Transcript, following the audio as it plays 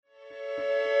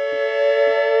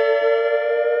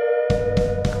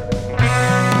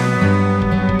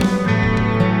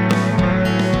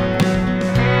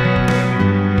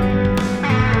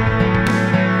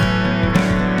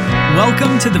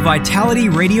to the Vitality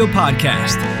Radio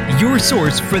Podcast, your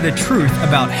source for the truth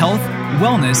about health,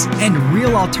 wellness, and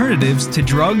real alternatives to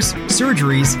drugs,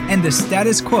 surgeries, and the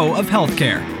status quo of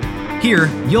healthcare. Here,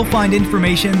 you'll find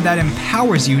information that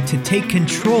empowers you to take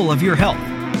control of your health.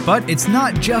 But it's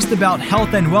not just about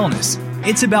health and wellness.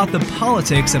 It's about the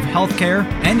politics of healthcare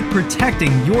and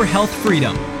protecting your health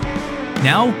freedom.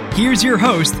 Now, here's your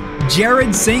host,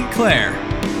 Jared St. Clair.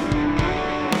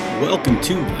 Welcome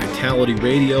to Vitality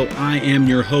Radio. I am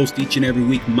your host each and every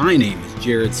week. My name is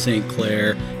Jared St.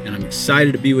 Clair, and I'm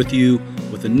excited to be with you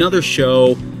with another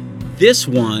show. This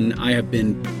one I have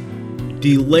been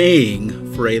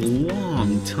delaying for a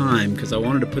long time because I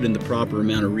wanted to put in the proper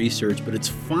amount of research, but it's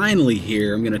finally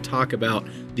here. I'm going to talk about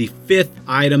the fifth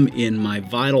item in my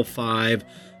Vital 5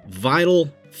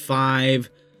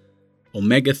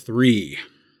 Omega-3.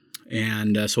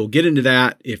 And so we'll get into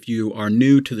that. If you are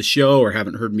new to the show or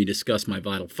haven't heard me discuss my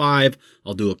Vital 5,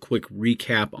 I'll do a quick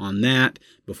recap on that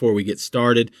before we get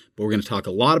started. But we're going to talk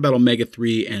a lot about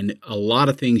Omega-3 and a lot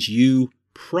of things you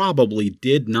probably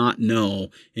did not know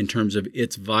in terms of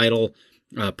its vital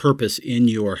purpose in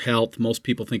your health. Most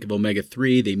people think of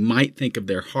Omega-3. They might think of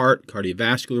their heart,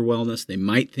 cardiovascular wellness. They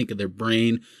might think of their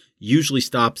brain. Usually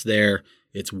stops there.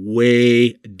 It's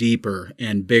way deeper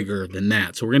and bigger than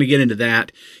that. So we're going to get into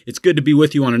that. It's good to be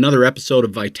with you on another episode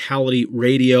of Vitality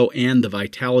Radio and the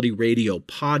Vitality Radio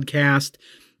podcast.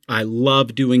 I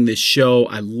love doing this show.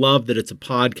 I love that it's a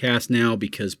podcast now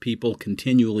because people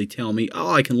continually tell me,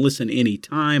 oh, I can listen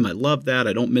anytime. I love that.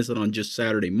 I don't miss it on just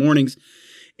Saturday mornings.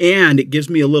 And it gives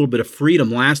me a little bit of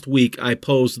freedom. Last week, I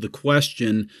posed the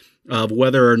question of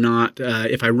whether or not,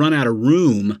 if I run out of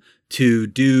room to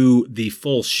do the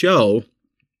full show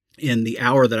in the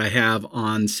hour that I have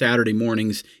on Saturday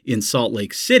mornings in Salt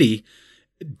Lake City,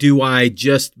 do I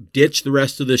just ditch the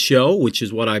rest of the show, which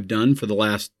is what I've done for the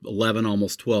last 11,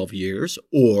 almost 12 years,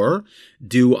 or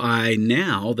do I,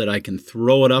 now that I can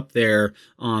throw it up there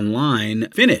online,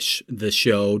 finish the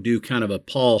show, do kind of a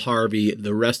Paul Harvey,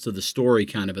 the rest of the story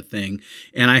kind of a thing?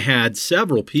 And I had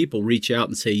several people reach out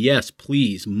and say, yes,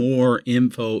 please, more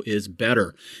info is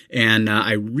better. And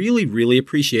I really, really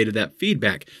appreciated that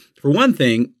feedback. For one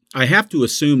thing, I have to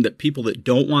assume that people that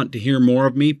don't want to hear more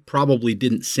of me probably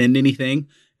didn't send anything,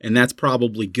 and that's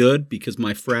probably good because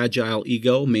my fragile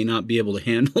ego may not be able to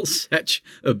handle such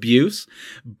abuse.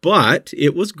 But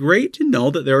it was great to know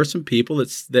that there are some people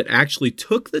that actually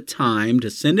took the time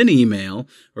to send an email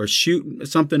or shoot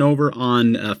something over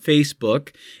on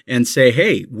Facebook and say,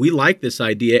 hey, we like this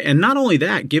idea. And not only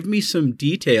that, give me some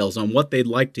details on what they'd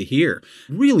like to hear.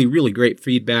 Really, really great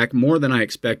feedback, more than I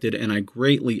expected, and I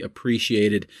greatly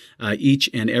appreciated each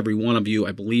and every one of you.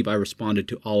 I believe I responded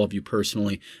to all of you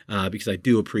personally because I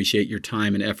do appreciate your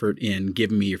time and effort in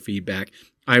giving me your feedback.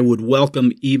 I would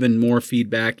welcome even more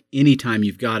feedback anytime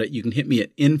you've got it. You can hit me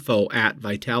at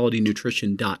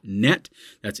info@vitalitynutrition.net.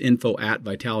 That's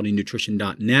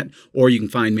info@vitalitynutrition.net. Or you can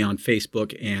find me on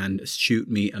Facebook and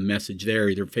shoot me a message there,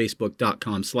 either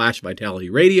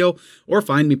facebook.com/vitalityradio or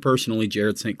find me personally,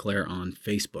 Jared St. Clair, on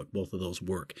Facebook. Both of those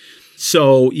work.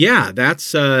 So yeah,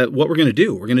 that's what we're going to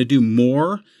do. We're going to do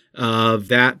more of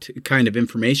that kind of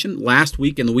information. Last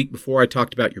week and the week before, I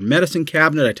talked about your medicine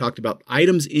cabinet. I talked about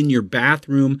items in your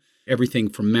bathroom, everything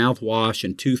from mouthwash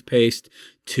and toothpaste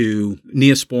to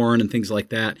Neosporin and things like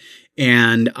that.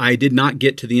 And I did not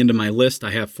get to the end of my list.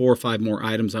 I have 4 or 5 more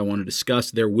items I want to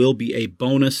discuss. There will be a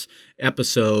bonus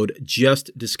episode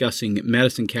just discussing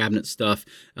medicine cabinet stuff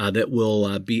that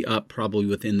will be up probably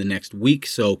within the next week.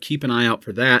 So keep an eye out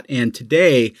for that. And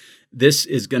today, this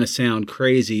is going to sound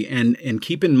crazy, and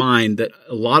keep in mind that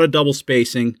a lot of double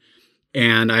spacing,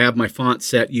 and I have my font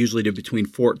set usually to between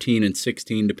 14 and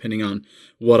 16, depending on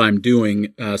what I'm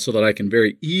doing, so that I can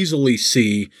very easily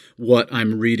see what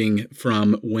I'm reading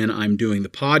from when I'm doing the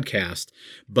podcast.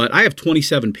 But I have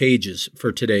 27 pages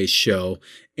for today's show,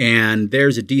 and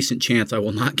there's a decent chance I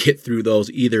will not get through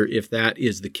those either. If that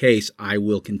is the case, I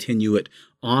will continue it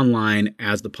online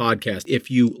as the podcast.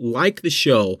 If you like the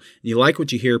show and you like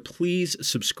what you hear, please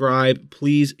subscribe,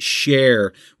 please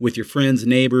share with your friends,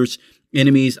 neighbors,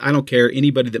 enemies. I don't care.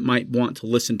 Anybody that might want to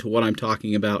listen to what I'm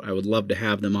talking about, I would love to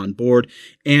have them on board.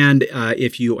 And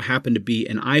if you happen to be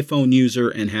an iPhone user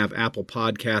and have Apple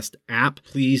Podcast app,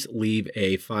 please leave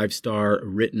a 5-star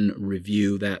written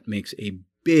review. That makes a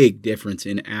big difference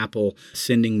in Apple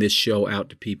sending this show out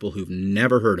to people who've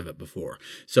never heard of it before.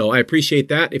 So I appreciate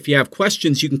that. If you have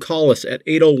questions, you can call us at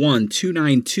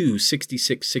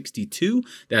 801-292-6662.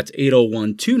 That's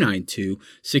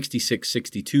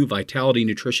 801-292-6662. Vitality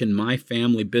Nutrition, my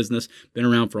family business. Been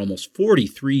around for almost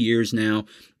 43 years now.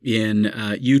 in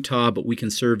Utah, but we can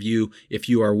serve you if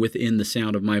you are within the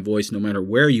sound of my voice, no matter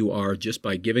where you are, just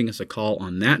by giving us a call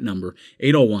on that number,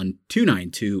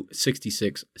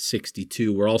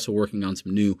 801-292-6662. We're also working on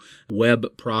some new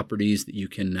web properties that you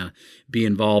can be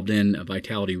involved in.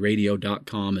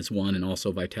 VitalityRadio.com is one, and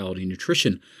also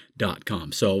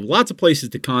VitalityNutrition.com. So lots of places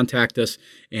to contact us,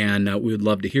 and we would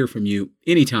love to hear from you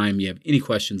anytime you have any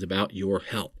questions about your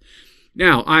health.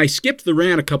 Now, I skipped the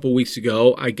rant a couple weeks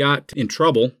ago. I got in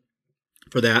trouble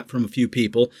for that from a few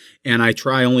people, and I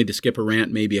try only to skip a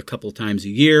rant maybe a couple times a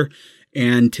year.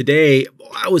 And today,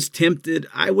 I was tempted,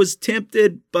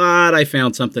 but I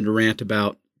found something to rant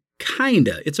about.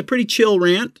 Kinda. It's a pretty chill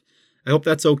rant. I hope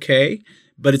that's okay,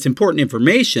 but it's important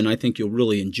information. I think you'll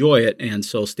really enjoy it, and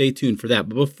so stay tuned for that.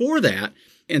 But before that,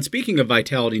 and speaking of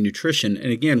Vitality Nutrition, and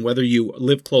again, whether you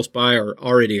live close by or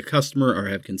already a customer or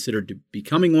have considered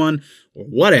becoming one or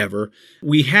whatever,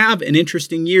 we have an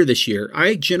interesting year this year.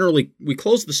 We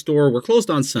close the store. We're closed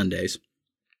on Sundays.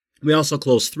 We also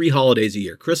close 3 holidays a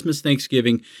year: Christmas,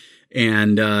 Thanksgiving,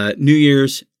 and New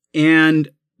Year's. And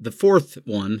the 4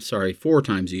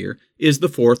 times a year, is the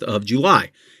 4th of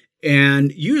July.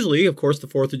 And usually, of course, the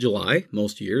 4th of July,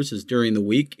 most years, is during the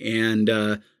week.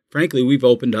 And frankly, we've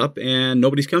opened up and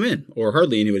nobody's come in, or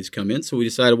hardly anybody's come in. So we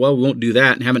decided, well, we won't do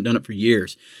that, and haven't done it for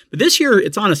years. But this year,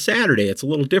 it's on a Saturday. It's a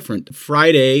little different.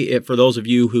 Friday, for those of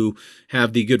you who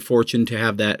have the good fortune to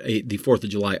have that the 4th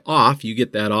of July off, you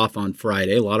get that off on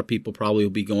Friday. A lot of people probably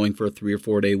will be going for a 3 or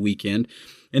 4 day weekend,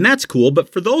 and that's cool. But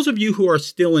for those of you who are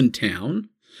still in town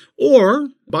or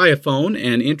by a phone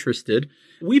and interested,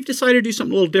 we've decided to do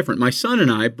something a little different. My son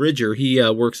and I, Bridger, he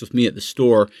works with me at the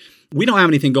store. We don't have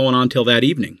anything going on till that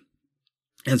evening.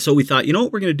 And so we thought, you know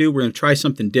what we're going to do? We're going to try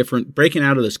something different. Breaking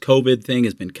out of this COVID thing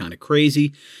has been kind of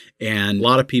crazy, and a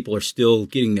lot of people are still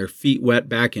getting their feet wet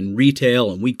back in retail,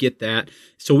 and we get that.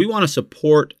 So we want to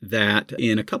support that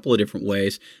in a couple of different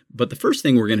ways. But the first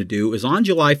thing we're going to do is on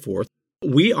July 4th,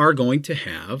 we are going to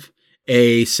have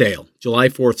a sale, July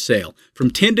 4th sale,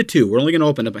 from 10 to 2. We're only going to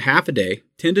open up a half a day,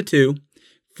 10 to 2,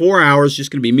 4 hours,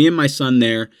 just going to be me and my son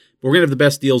there. We're going to have the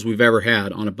best deals we've ever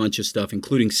had on a bunch of stuff,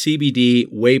 including CBD,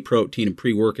 whey protein, and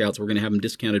pre-workouts. We're going to have them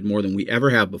discounted more than we ever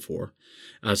have before.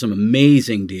 Some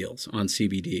amazing deals on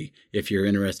CBD if you're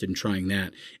interested in trying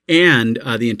that. And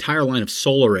the entire line of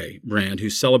Solaray brand,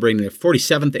 who's celebrating their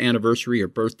 47th anniversary or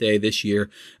birthday this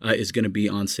year, is going to be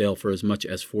on sale for as much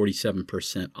as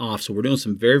 47% off. So we're doing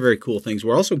some very, very cool things.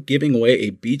 We're also giving away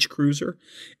a beach cruiser.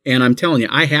 And I'm telling you,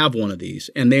 I have one of these,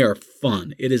 and they are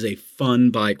fun. It is a fun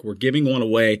bike. We're giving one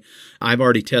away. I've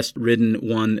already ridden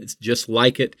one. It's just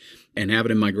like it, and have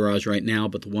it in my garage right now,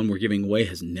 but the one we're giving away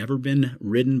has never been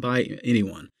ridden by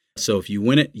anyone. So if you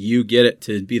win it, you get it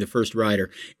to be the first rider.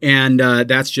 And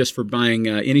that's just for buying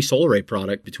any Solaray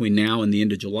product between now and the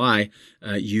end of July.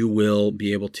 You will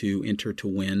be able to enter to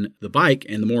win the bike.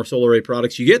 And the more Solaray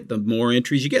products you get, the more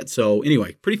entries you get. So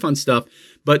anyway, pretty fun stuff.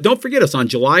 But don't forget us, on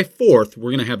July 4th,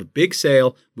 we're going to have a big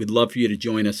sale. We'd love for you to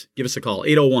join us. Give us a call,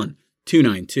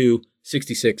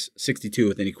 801-292-6662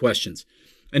 with any questions.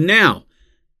 And now,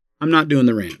 I'm not doing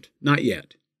the rant. Not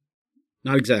yet.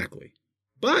 Not exactly.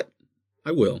 But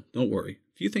I will. Don't worry.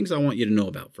 A few things I want you to know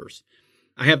about first.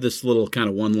 I have this little kind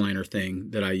of one-liner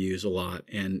thing that I use a lot,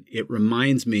 and it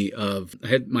reminds me of,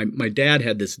 my dad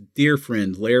had this dear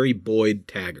friend, Larry Boyd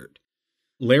Taggart.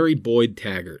 Larry Boyd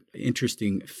Taggart,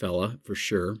 interesting fella for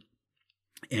sure.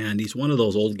 And he's one of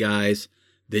those old guys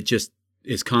that just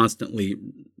is constantly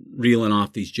reeling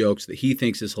off these jokes that he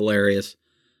thinks is hilarious.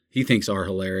 He thinks are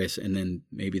hilarious, and then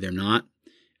maybe they're not.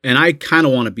 And I kind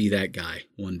of want to be that guy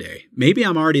one day. Maybe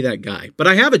I'm already that guy. But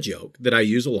I have a joke that I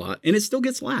use a lot, and it still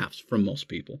gets laughs from most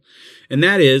people. And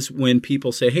that is when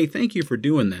people say, hey, thank you for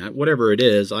doing that. Whatever it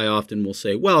is, I often will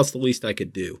say, well, it's the least I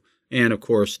could do. And, of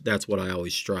course, that's what I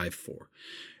always strive for.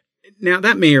 Now,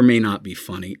 that may or may not be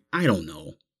funny. I don't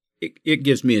know. It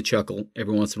gives me a chuckle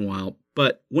every once in a while.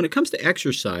 But when it comes to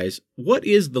exercise, what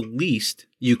is the least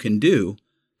you can do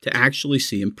to actually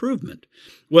see improvement?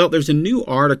 Well, there's a new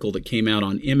article that came out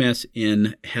on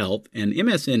MSN Health, and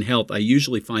MSN Health, I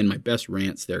usually find my best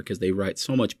rants there because they write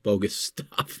so much bogus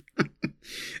stuff.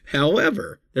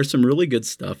 However, there's some really good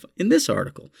stuff in this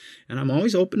article, and I'm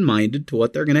always open-minded to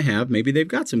what they're going to have. Maybe they've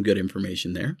got some good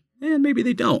information there, and maybe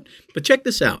they don't. But check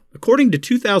this out. According to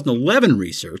 2011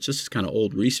 research, this is kind of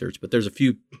old research, but there's a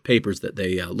few papers that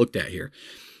they looked at here.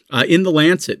 In The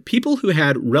Lancet, people who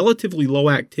had relatively low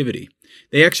activity,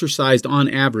 they exercised on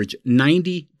average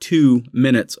 92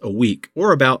 minutes a week,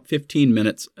 or about 15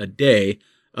 minutes a day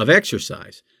of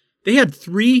exercise. They had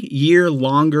 3-year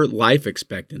longer life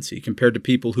expectancy compared to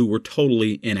people who were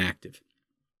totally inactive.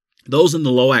 Those in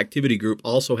the low activity group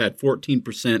also had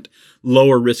 14%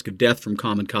 lower risk of death from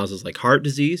common causes like heart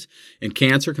disease and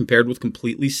cancer compared with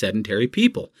completely sedentary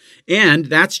people. And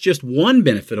that's just one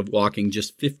benefit of walking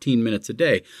just 15 minutes a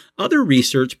day. Other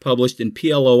research published in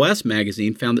PLOS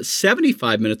magazine found that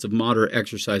 75 minutes of moderate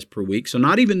exercise per week, so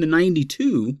not even the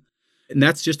 92, and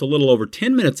that's just a little over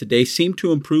 10 minutes a day, seemed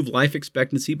to improve life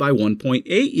expectancy by 1.8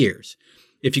 years.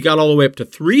 If you got all the way up to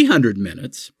 300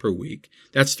 minutes per week,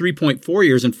 that's 3.4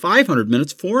 years, and 500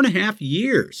 minutes, 4.5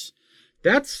 years.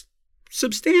 That's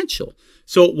substantial.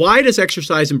 So why does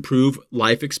exercise improve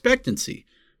life expectancy?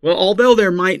 Well, although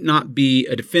there might not be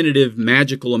a definitive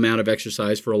magical amount of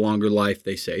exercise for a longer life,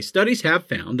 they say, studies have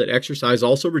found that exercise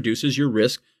also reduces your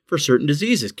risk for certain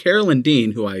diseases. Carolyn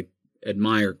Dean, who I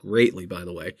admire greatly, by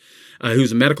the way,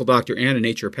 who's a medical doctor and a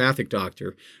naturopathic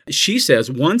doctor, she says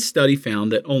one study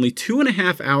found that only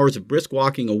 2.5 hours of brisk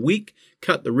walking a week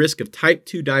cut the risk of type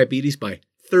 2 diabetes by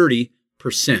 30%.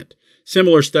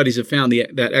 Similar studies have found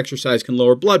that exercise can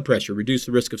lower blood pressure, reduce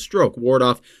the risk of stroke, ward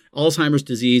off Alzheimer's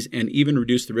disease, and even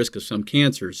reduce the risk of some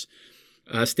cancers.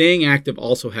 Staying active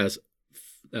also has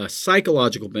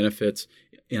psychological benefits,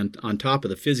 and on top of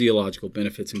the physiological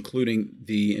benefits, including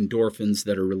the endorphins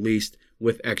that are released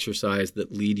with exercise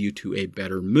that lead you to a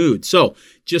better mood. So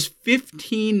just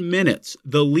 15 minutes,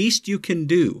 the least you can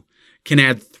do, can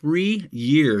add 3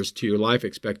 years to your life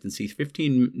expectancy.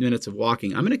 15 minutes of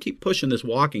walking. I'm going to keep pushing this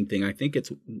walking thing. I think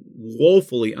it's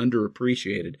woefully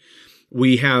underappreciated.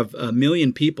 We have 1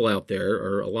 million people out there,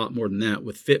 or a lot more than that,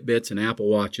 with Fitbits and Apple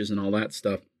Watches and all that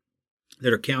stuff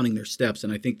that are counting their steps,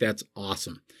 and I think that's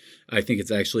awesome. I think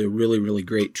it's actually a really, really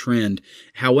great trend.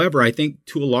 However, I think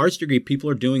to a large degree, people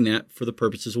are doing that for the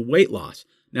purposes of weight loss.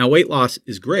 Now, weight loss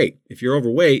is great. If you're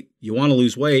overweight, you want to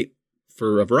lose weight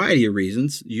for a variety of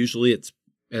reasons. Usually it's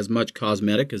as much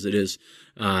cosmetic as it is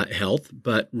health.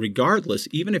 But regardless,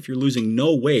 even if you're losing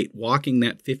no weight, walking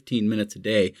that 15 minutes a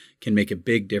day can make a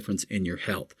big difference in your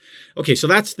health. Okay, so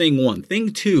that's thing one.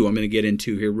 Thing two I'm going to get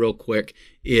into here real quick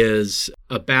is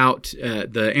about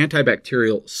the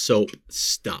antibacterial soap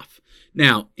stuff.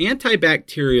 Now,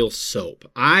 antibacterial soap,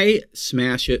 I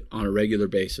smash it on a regular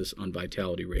basis on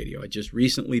Vitality Radio. I just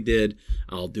recently did.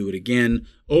 I'll do it again,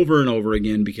 over and over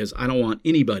again, because I don't want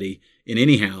anybody in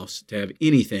any house to have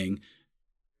anything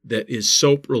that is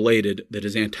soap related that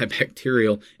is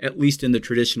antibacterial, at least in the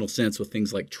traditional sense, with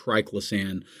things like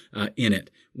triclosan in it.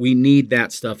 We need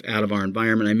that stuff out of our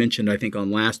environment. I mentioned, I think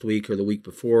on last week or the week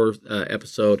before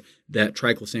episode, that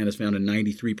triclosan is found in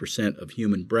 93% of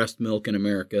human breast milk in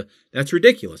America. That's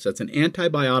ridiculous. That's an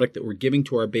antibiotic that we're giving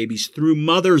to our babies through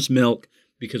mother's milk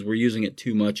because we're using it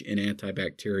too much in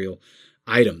antibacterial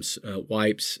items,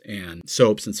 wipes and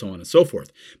soaps and so on and so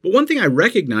forth. But one thing I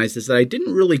recognized is that I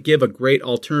didn't really give a great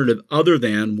alternative other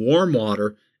than warm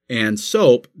water and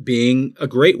soap being a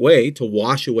great way to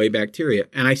wash away bacteria.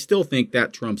 And I still think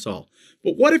that trumps all.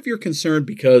 But what if you're concerned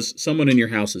because someone in your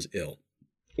house is ill,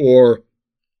 or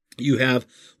you have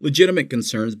legitimate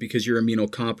concerns because you're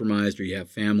immunocompromised, or you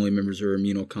have family members who are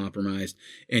immunocompromised,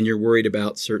 and you're worried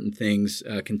about certain things,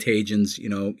 contagions,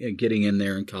 getting in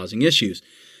there and causing issues.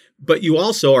 But you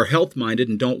also are health-minded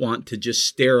and don't want to just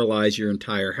sterilize your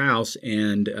entire house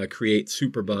and create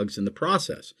superbugs in the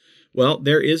process. Well,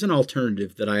 there is an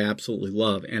alternative that I absolutely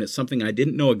love, and it's something I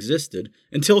didn't know existed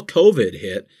until COVID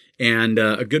hit, and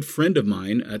a good friend of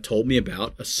mine told me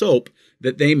about a soap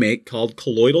that they make called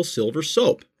colloidal silver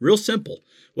soap. Real simple.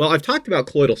 Well, I've talked about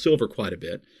colloidal silver quite a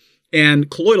bit, and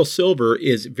colloidal silver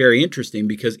is very interesting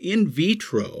because in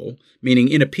vitro, meaning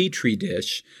in a petri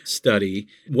dish study,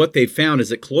 what they found is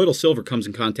that colloidal silver comes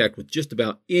in contact with just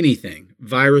about anything,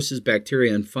 viruses,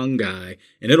 bacteria, and fungi,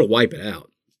 and it'll wipe it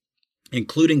out,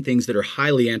 including things that are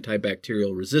highly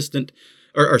antibacterial resistant,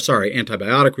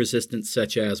 antibiotic resistant,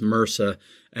 such as MRSA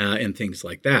and things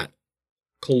like that.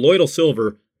 Colloidal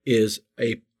silver is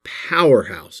a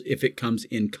powerhouse if it comes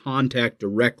in contact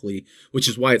directly, which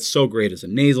is why it's so great as a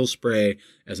nasal spray,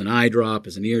 as an eye drop,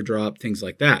 as an ear drop, things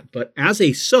like that. But as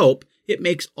a soap, it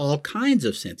makes all kinds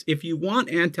of sense. If you want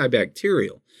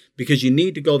antibacterial, because you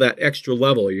need to go that extra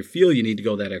level, or you feel you need to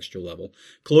go that extra level,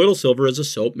 colloidal silver as a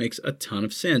soap makes a ton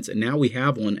of sense. And now we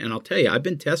have one, and I'll tell you, I've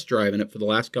been test driving it for the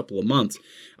last couple of months.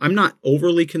 I'm not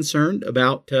overly concerned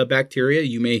about bacteria.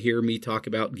 You may hear me talk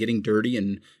about getting dirty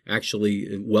and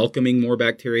actually welcoming more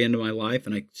bacteria into my life,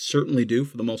 and I certainly do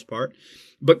for the most part.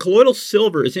 But colloidal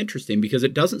silver is interesting because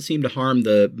it doesn't seem to harm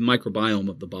the microbiome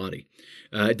of the body.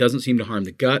 It doesn't seem to harm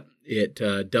the gut. It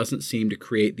doesn't seem to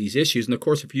create these issues. And of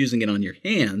course, if you're using it on your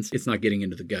hands, it's not getting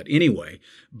into the gut anyway.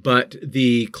 But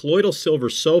the colloidal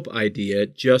silver soap idea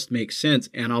just makes sense.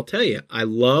 And I'll tell you, I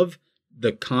love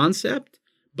the concept,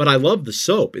 But I love the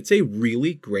soap. It's a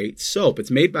really great soap.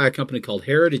 It's made by a company called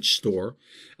Heritage Store.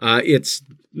 It's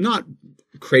not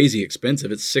crazy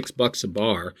expensive. It's $6 a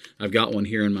bar. I've got one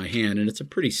here in my hand, and it's a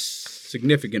pretty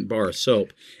significant bar of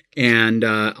soap. And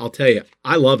I'll tell you,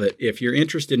 I love it. If you're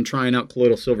interested in trying out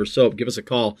Colloidal Silver Soap, give us a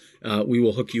call. We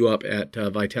will hook you up at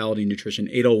Vitality Nutrition,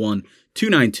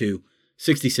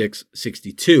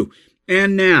 801-292-6662.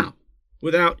 And now,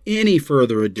 without any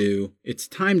further ado, it's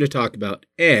time to talk about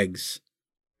eggs.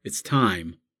 It's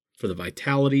time for the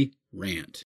Vitality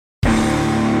Rant.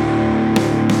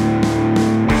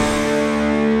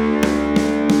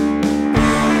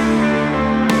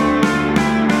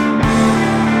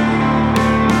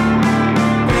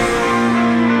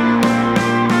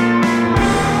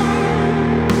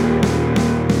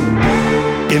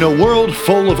 In a world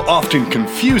full of often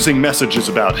confusing messages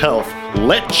about health,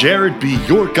 let Jared be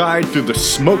your guide through the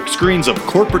smokescreens of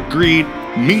corporate greed,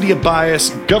 media bias,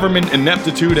 government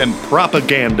ineptitude, and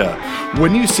propaganda.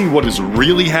 When you see what is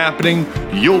really happening,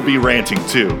 you'll be ranting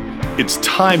too. It's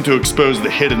time to expose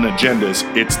the hidden agendas.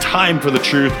 It's time for the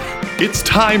truth. It's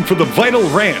time for the Vital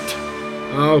Rant.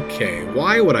 Okay,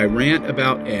 why would I rant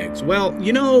about eggs? Well,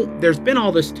 there's been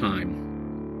all this time,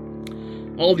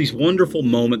 all these wonderful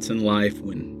moments in life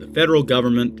when the federal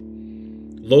government,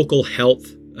 local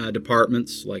health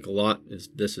departments, like a lot as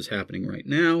this is happening right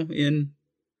now in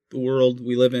the world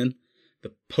we live in,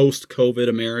 the post-COVID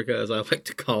America, as I like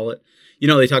to call it.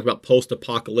 They talk about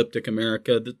post-apocalyptic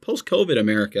America. The post-COVID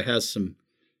America has some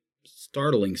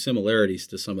startling similarities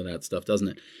to some of that stuff, doesn't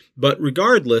it? But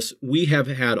regardless, we have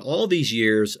had all these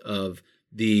years of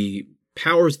the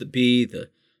powers that be, the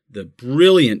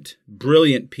brilliant,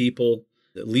 brilliant people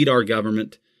that lead our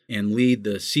government and lead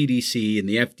the CDC and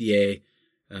the FDA,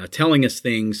 telling us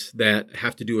things that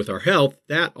have to do with our health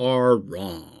that are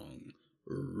wrong.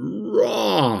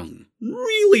 Wrong.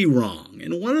 Really wrong.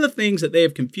 And one of the things that they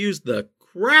have confused the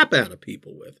crap out of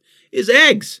people with is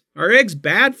eggs. Are eggs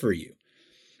bad for you?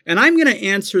 And I'm going to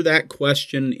answer that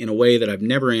question in a way that I've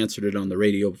never answered it on the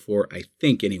radio before, I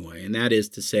think anyway, and that is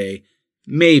to say,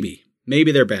 maybe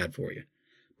they're bad for you.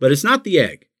 But it's not the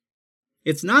egg.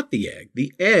 It's not the egg.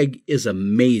 The egg is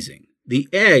amazing. The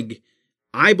egg,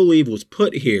 I believe, was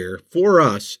put here for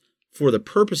us for the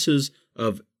purposes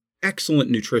of excellent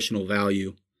nutritional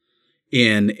value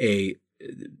in a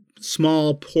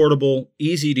small, portable,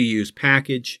 easy-to-use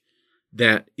package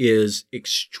that is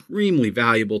extremely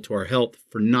valuable to our health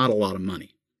for not a lot of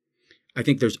money. I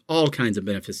think there's all kinds of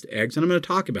benefits to eggs, and I'm going to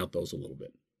talk about those a little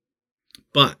bit.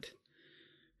 But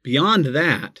beyond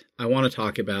that, I want to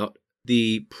talk about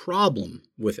the problem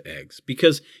with eggs,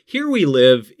 because here we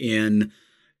live in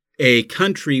a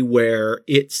country where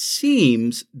it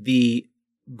seems the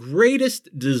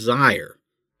greatest desire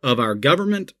of our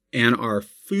government and our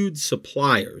food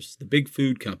suppliers, the big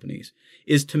food companies,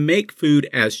 is to make food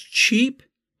as cheap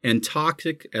and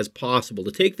toxic as possible,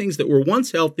 to take things that were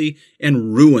once healthy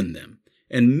and ruin them.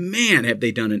 And man, have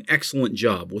they done an excellent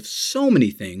job with so many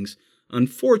things,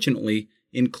 unfortunately,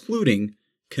 including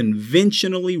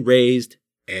conventionally raised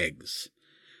eggs.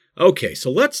 Okay, so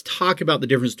let's talk about the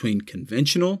difference between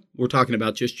conventional. We're talking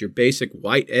about just your basic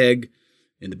white egg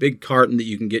in the big carton that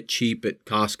you can get cheap at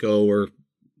Costco or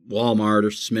Walmart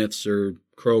or Smith's or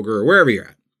Kroger or wherever you're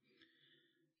at,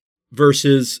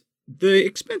 versus the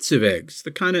expensive eggs,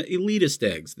 the kind of elitist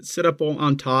eggs that sit up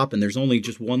on top and there's only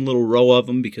just one little row of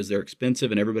them because they're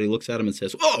expensive and everybody looks at them and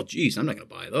says, oh, geez, I'm not going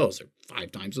to buy those. They're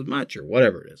 5 times as much or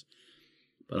whatever it is.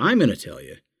 But I'm going to tell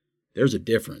you, there's a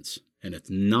difference, and it's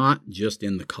not just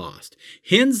in the cost.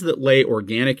 Hens that lay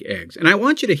organic eggs, and I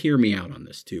want you to hear me out on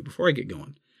this too before I get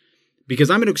going, because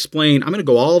I'm going to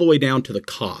go all the way down to the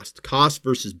cost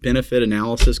versus benefit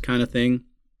analysis kind of thing.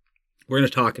 We're going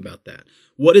to talk about that.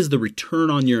 What is the return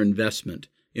on your investment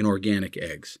in organic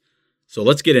eggs? So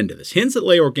let's get into this. Hens that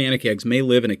lay organic eggs may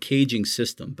live in a caging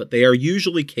system, but they are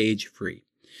usually cage-free.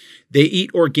 They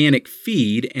eat organic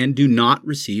feed and do not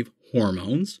receive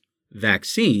hormones,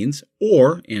 vaccines,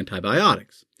 or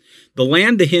antibiotics. The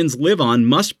land the hens live on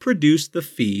must produce the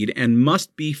feed and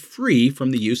must be free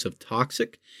from the use of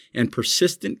toxic and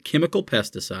persistent chemical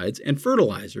pesticides and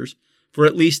fertilizers for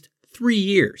at least 3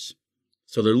 years.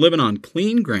 So they're living on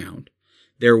clean ground.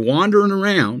 They're wandering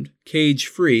around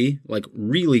cage-free, like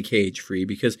really cage-free,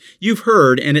 because you've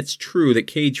heard, and it's true, that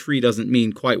cage-free doesn't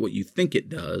mean quite what you think it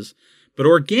does, but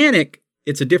organic,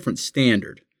 it's a different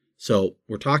standard. So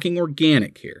we're talking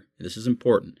organic here. This is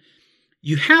important.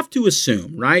 You have to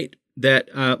assume, right, that,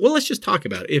 let's just talk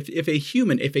about it.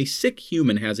 If a sick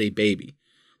human has a baby,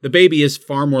 the baby is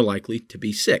far more likely to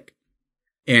be sick.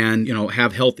 and,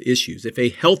 have health issues. If a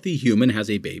healthy human has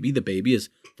a baby, the baby is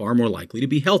far more likely to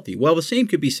be healthy. Well, the same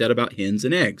could be said about hens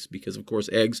and eggs, because, of course,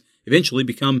 eggs eventually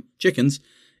become chickens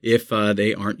if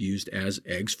they aren't used as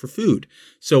eggs for food.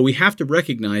 So we have to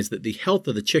recognize that the health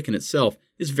of the chicken itself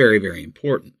is very, very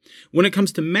important. When it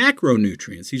comes to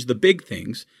macronutrients, these are the big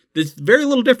things, there's very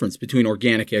little difference between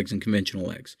organic eggs and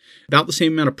conventional eggs. About the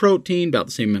same amount of protein, about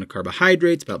the same amount of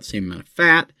carbohydrates, about the same amount of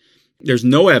fat. There's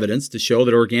no evidence to show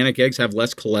that organic eggs have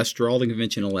less cholesterol than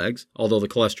conventional eggs, although the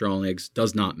cholesterol in eggs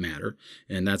does not matter,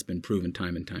 and that's been proven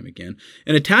time and time again.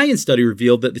 An Italian study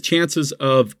revealed that the chances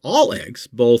of all eggs,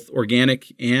 both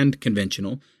organic and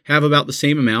conventional, have about the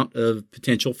same amount of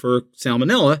potential for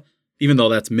salmonella, even though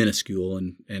that's minuscule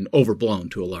and overblown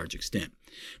to a large extent.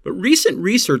 But recent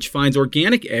research finds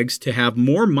organic eggs to have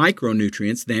more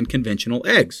micronutrients than conventional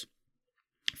eggs.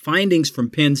 Findings from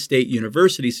Penn State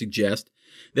University suggest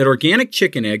that organic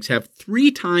chicken eggs have 3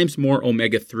 times more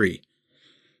omega-3.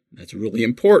 That's really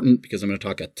important because I'm going to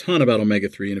talk a ton about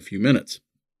omega-3 in a few minutes.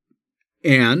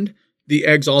 And the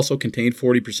eggs also contain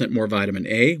 40% more vitamin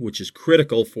A, which is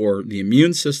critical for the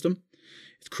immune system.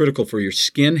 It's critical for your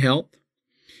skin health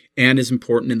and is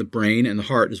important in the brain and the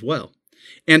heart as well.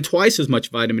 And twice as much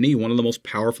vitamin E, one of the most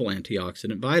powerful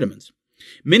antioxidant vitamins.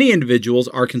 Many individuals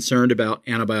are concerned about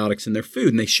antibiotics in their food,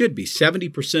 and they should be.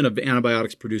 70% of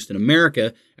antibiotics produced in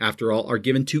America, after all, are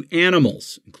given to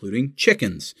animals, including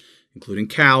chickens, including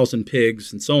cows and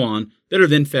pigs and so on, that are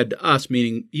then fed to us,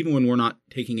 meaning even when we're not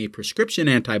taking a prescription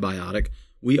antibiotic,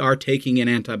 we are taking an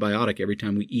antibiotic every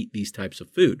time we eat these types of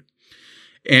food.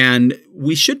 And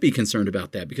we should be concerned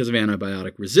about that because of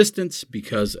antibiotic resistance,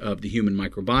 because of the human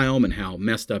microbiome and how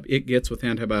messed up it gets with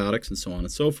antibiotics and so on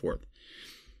and so forth.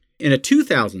 In a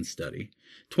 2000 study,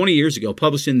 20 years ago,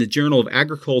 published in the Journal of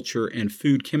Agriculture and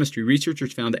Food Chemistry,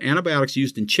 researchers found that antibiotics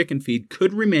used in chicken feed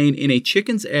could remain in a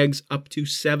chicken's eggs up to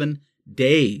 7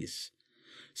 days.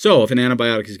 So if an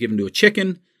antibiotic is given to a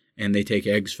chicken and they take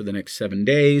eggs for the next 7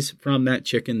 days from that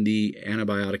chicken, the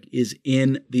antibiotic is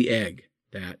in the egg.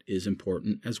 That is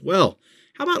important as well.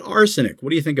 How about arsenic? What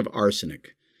do you think of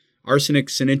arsenic?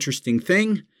 Arsenic's an interesting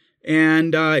thing,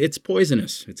 and it's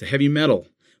poisonous. It's a heavy metal.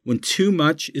 When too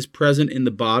much is present in the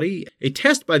body, a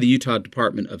test by the Utah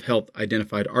Department of Health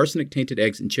identified arsenic-tainted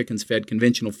eggs in chickens fed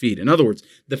conventional feed. In other words,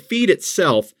 the feed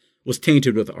itself was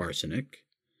tainted with arsenic,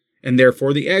 and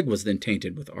therefore the egg was then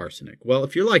tainted with arsenic. Well,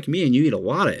 if you're like me and you eat a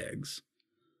lot of eggs,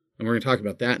 and we're going to talk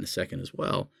about that in a second as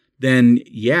well, then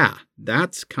yeah,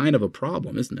 that's kind of a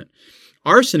problem, isn't it?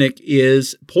 Arsenic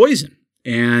is poison,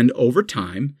 and over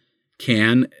time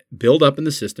can build up in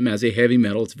the system as a heavy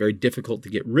metal. It's very difficult to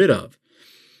get rid of.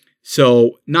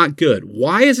 So, not good.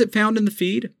 Why is it found in the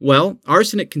feed? Well,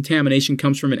 arsenic contamination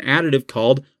comes from an additive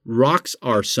called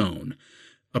roxarsone,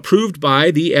 approved by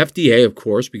the FDA, of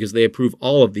course, because they approve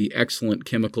all of the excellent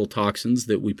chemical toxins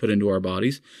that we put into our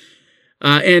bodies.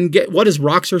 What is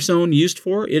roxarsone used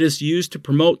for? It is used to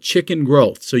promote chicken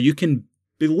growth. So you can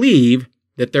believe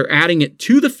that they're adding it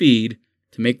to the feed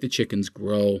to make the chickens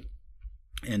grow,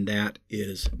 and that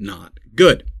is not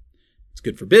good. It's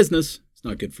good for business. It's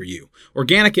not good for you.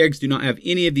 Organic eggs do not have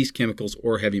any of these chemicals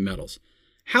or heavy metals.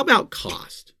 How about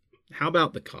cost? How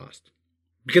about the cost?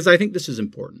 Because I think this is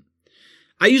important.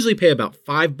 I usually pay about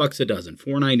 $5 a dozen,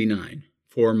 $4.99,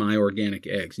 for my organic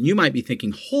eggs. And you might be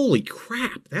thinking, holy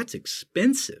crap, that's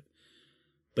expensive.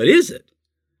 But is it?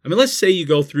 I mean, let's say you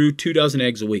go through 2 dozen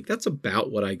eggs a week. That's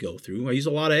about what I go through. I use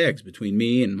a lot of eggs between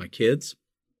me and my kids.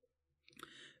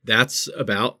 That's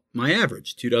about my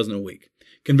average, 2 dozen a week.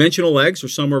 Conventional eggs are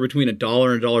somewhere between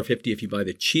 $1 and $1.50 if you buy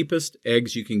the cheapest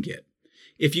eggs you can get.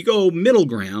 If you go middle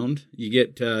ground, you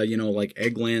get, like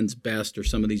Eggland's Best or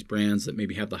some of these brands that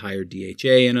maybe have the higher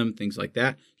DHA in them, things like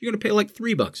that. You're going to pay like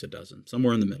 $3 a dozen,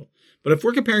 somewhere in the middle. But if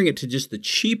we're comparing it to just the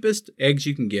cheapest eggs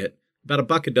you can get, about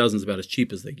 $1 a dozen is about as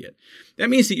cheap as they get.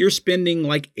 That means that you're spending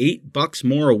like $8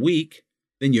 more a week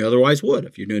than you otherwise would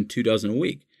if you're doing 2 dozen a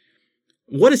week.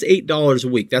 What is $8 a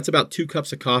week? That's about 2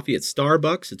 cups of coffee at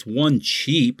Starbucks. It's one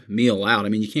cheap meal out. I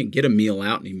mean, you can't get a meal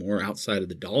out anymore outside of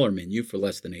the dollar menu for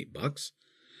less than $8.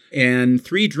 And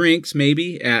 3 drinks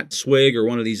maybe at Swig or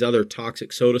one of these other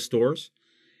toxic soda stores.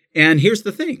 And here's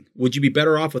the thing. Would you be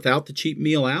better off without the cheap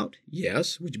meal out?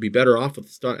 Yes. Would you be better off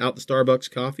without the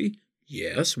Starbucks coffee?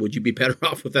 Yes. Would you be better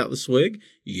off without the Swig?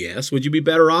 Yes. Would you be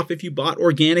better off if you bought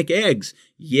organic eggs?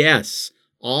 Yes.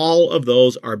 All of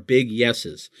those are big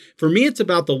yeses. For me, it's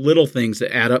about the little things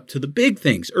that add up to the big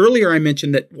things. Earlier, I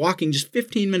mentioned that walking just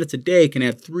 15 minutes a day can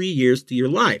add 3 years to your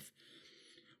life.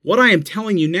 What I am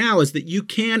telling you now is that you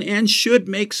can and should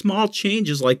make small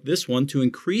changes like this one to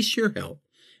increase your health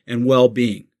and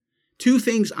well-being. 2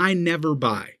 things I never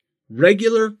buy: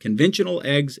 regular conventional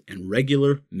eggs and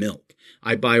regular milk.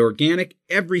 I buy organic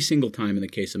every single time in the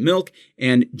case of milk,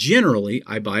 and generally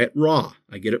I buy it raw.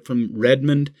 I get it from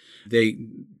Redmond. They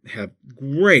have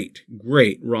great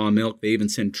raw milk. They even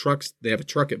send trucks. They have a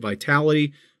truck at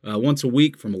Vitality once a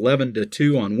week from 11 to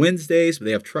 2 on Wednesdays.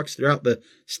 They have trucks throughout the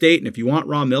state, and if you want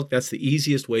raw milk, that's the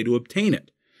easiest way to obtain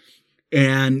it.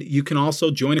 And you can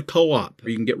also join a co-op, or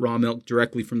you can get raw milk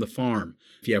directly from the farm.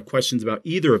 If you have questions about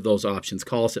either of those options,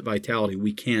 call us at Vitality.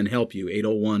 We can help you,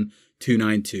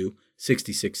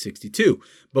 801-292-6662.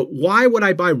 But why would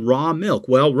I buy raw milk?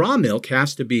 Well, raw milk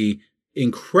has to be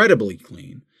incredibly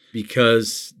clean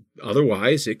because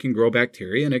otherwise it can grow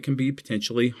bacteria and it can be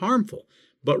potentially harmful.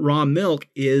 But raw milk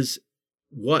is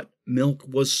what milk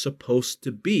was supposed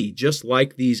to be, just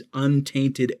like these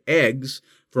untainted eggs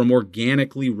from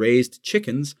organically raised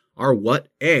chickens are what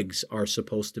eggs are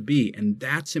supposed to be. And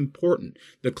that's important.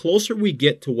 The closer we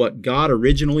get to what God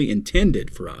originally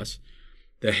intended for us,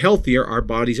 the healthier our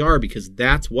bodies are, because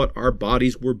that's what our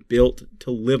bodies were built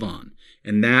to live on.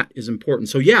 And that is important.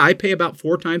 So yeah, I pay about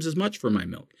 4 times as much for my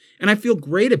milk, and I feel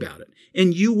great about it.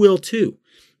 And you will too.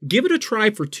 Give it a try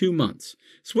for 2 months.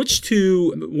 Switch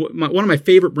to one of my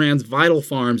favorite brands, Vital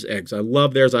Farms eggs. I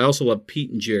love theirs. I also love Pete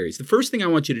and Jerry's. The first thing I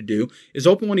want you to do is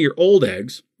open one of your old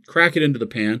eggs, crack it into the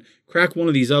pan, crack one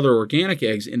of these other organic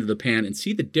eggs into the pan, and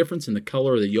see the difference in the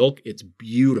color of the yolk. It's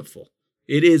beautiful.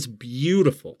 It is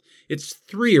beautiful. It's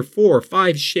 3 or 4 or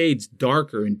 5 shades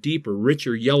darker and deeper,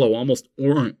 richer yellow, almost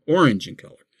orange in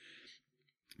color.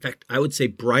 In fact, I would say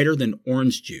brighter than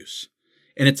orange juice.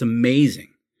 And it's amazing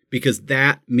because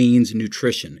that means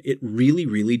nutrition. It really,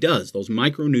 really does. Those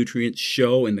micronutrients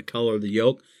show in the color of the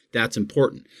yolk. That's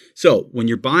important. So when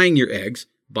you're buying your eggs,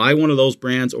 buy one of those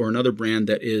brands or another brand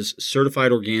that is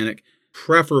certified organic,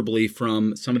 preferably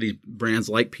from some of these brands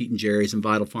like Pete and Jerry's and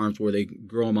Vital Farms, where they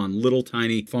grow them on little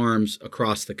tiny farms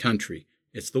across the country.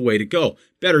 It's the way to go.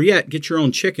 Better yet, get your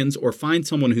own chickens or find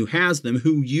someone who has them,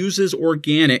 who uses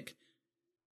organic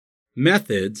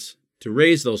methods to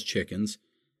raise those chickens,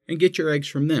 and get your eggs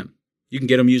from them. You can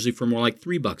get them usually for more like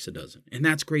 $3 a dozen, and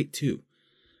that's great too.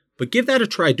 But give that a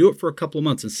try. Do it for a couple of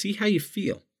months and see how you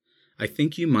feel. I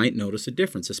think you might notice a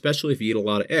difference, especially if you eat a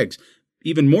lot of eggs.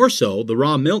 Even more so, the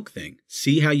raw milk thing.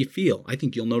 See how you feel. I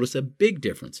think you'll notice a big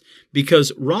difference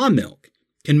because raw milk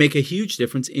can make a huge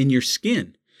difference in your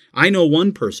skin. I know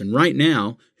one person right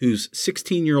now whose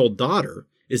 16-year-old daughter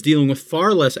is dealing with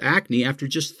far less acne after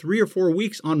just 3 or 4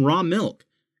 weeks on raw milk.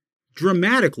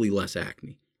 Dramatically less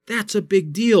acne. That's a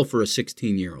big deal for a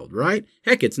 16-year-old, right?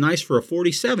 Heck, it's nice for a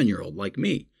 47-year-old like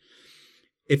me.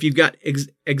 If you've got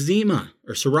eczema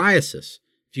or psoriasis,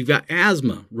 if you've got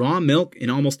asthma, raw milk in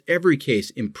almost every case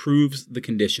improves the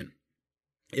condition,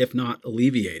 if not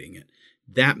alleviating it.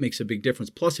 That makes a big difference.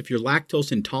 Plus, if you're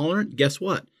lactose intolerant, guess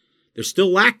what? There's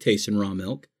still lactase in raw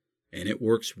milk, and it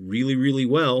works really, really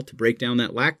well to break down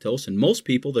that lactose. And most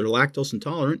people that are lactose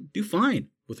intolerant do fine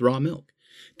with raw milk.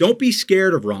 Don't be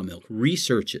scared of raw milk.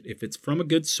 Research it. If it's from a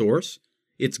good source,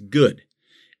 it's good.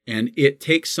 And it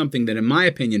takes something that, in my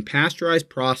opinion, pasteurized,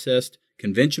 processed,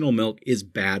 conventional milk is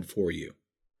bad for you.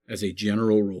 As a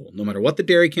general rule, no matter what the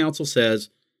Dairy Council says,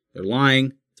 they're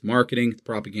lying, it's marketing, it's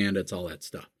propaganda, it's all that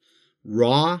stuff.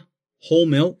 Raw, whole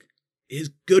milk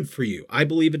is good for you. I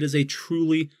believe it is a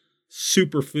truly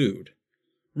superfood.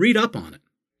 Read up on it.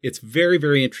 It's very,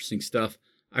 very interesting stuff.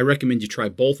 I recommend you try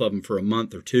both of them for a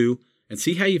month or 2 and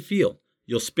see how you feel.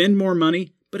 You'll spend more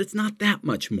money, but it's not that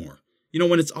much more. You know,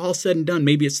 when it's all said and done,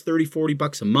 maybe it's $30,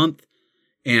 $40 a month.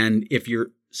 And if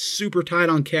you're super tight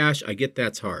on cash, I get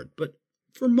that's hard. But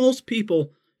for most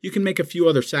people, you can make a few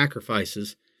other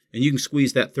sacrifices and you can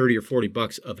squeeze that $30 or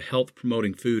 $40 of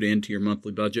health-promoting food into your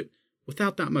monthly budget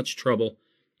without that much trouble,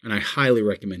 and I highly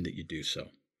recommend that you do so.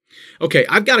 Okay,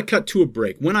 I've got to cut to a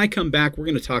break. When I come back, we're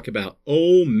going to talk about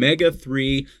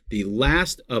Omega-3, the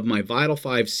last of my Vital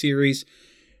 5 series.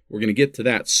 We're going to get to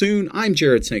that soon. I'm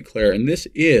Jared St. Clair, and this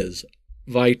is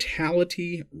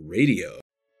Vitality Radio.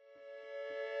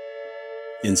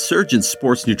 Insurgent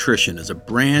Sports Nutrition is a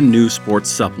brand new sports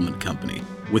supplement company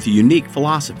with a unique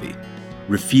philosophy: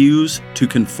 refuse to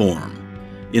conform.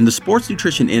 In the sports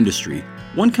nutrition industry,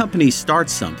 one company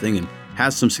starts something and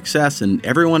has some success, and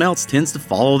everyone else tends to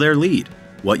follow their lead.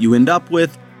 What you end up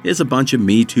with is a bunch of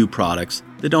Me Too products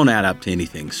that don't add up to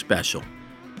anything special.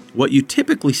 What you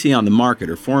typically see on the market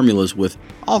are formulas with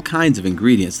all kinds of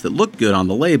ingredients that look good on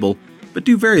the label, but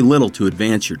do very little to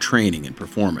advance your training and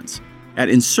performance. At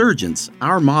Insurgents,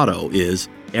 our motto is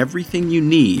everything you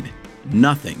need,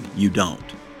 nothing you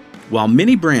don't. While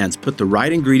many brands put the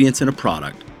right ingredients in a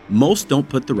product, most don't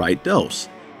put the right dose.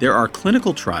 There are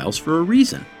clinical trials for a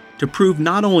reason, to prove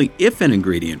not only if an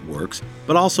ingredient works,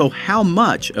 but also how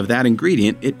much of that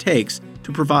ingredient it takes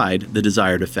to provide the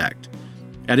desired effect.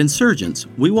 At Insurgence,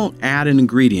 we won't add an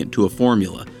ingredient to a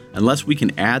formula unless we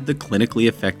can add the clinically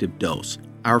effective dose.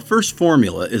 Our first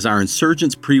formula is our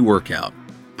Insurgence pre-workout.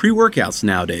 Pre-workouts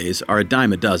nowadays are a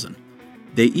dime a dozen.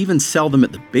 They even sell them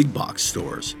at the big box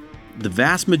stores. The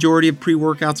vast majority of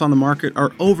pre-workouts on the market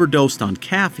are overdosed on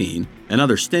caffeine and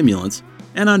other stimulants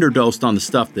and underdosed on the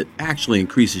stuff that actually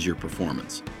increases your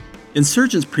performance.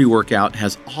 Insurgence pre-workout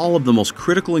has all of the most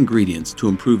critical ingredients to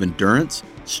improve endurance,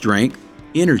 strength,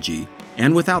 energy,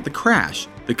 and without the crash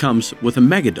that comes with a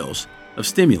megadose of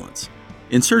stimulants.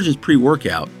 Insurgence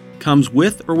pre-workout comes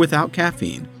with or without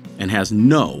caffeine and has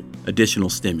no additional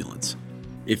stimulants.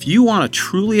 If you want a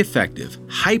truly effective,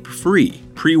 hype-free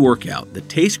pre-workout that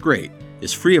tastes great,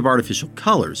 is free of artificial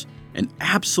colors, and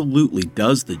absolutely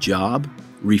does the job,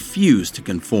 refuse to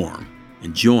conform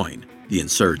and join the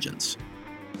Insurgents.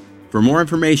 For more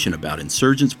information about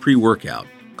Insurgents pre-workout,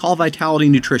 call Vitality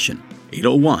Nutrition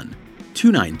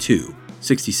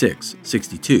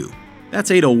 801-292-6662. That's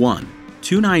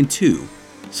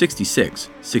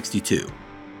 801-292-6662.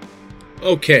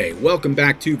 Okay, welcome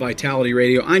back to Vitality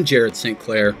Radio. I'm Jared St.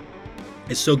 Clair.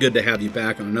 It's so good to have you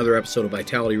back on another episode of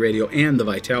Vitality Radio and the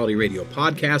Vitality Radio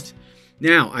podcast.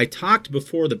 Now, I talked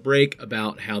before the break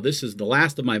about how this is the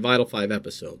last of my Vital 5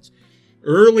 episodes.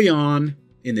 Early on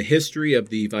in the history of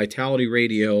the Vitality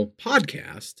Radio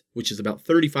podcast, which is about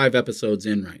 35 episodes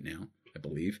in right now, I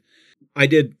believe, I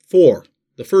did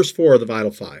the first four of the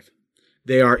Vital 5.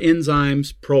 They are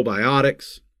enzymes,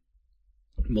 probiotics,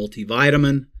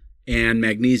 multivitamin, and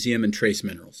magnesium and trace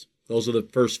minerals. Those are the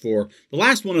first four. The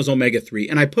last one is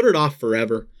omega-3, and I put it off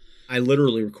forever. I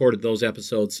literally recorded those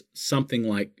episodes something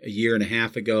like a year and a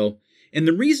half ago. And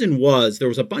the reason was there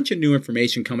was a bunch of new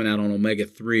information coming out on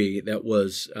omega-3 that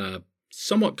was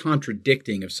somewhat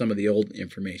contradicting of some of the old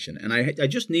information. And I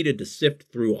just needed to sift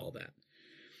through all that.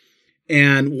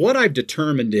 And what I've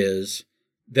determined is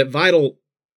that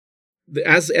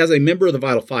as a member of the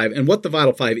Vital 5, and what the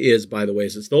Vital 5 is, by the way,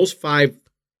 is it's those 5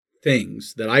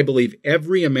 things that I believe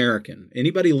every American,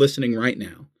 anybody listening right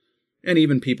now, and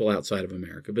even people outside of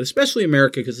America, but especially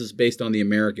America because it's based on the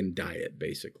American diet,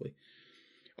 basically,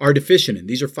 are deficient in.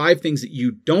 These are 5 things that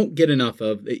you don't get enough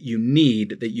of, that you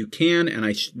need, that you can, and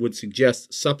I would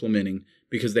suggest supplementing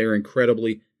because they are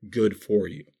incredibly good for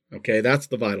you. Okay, that's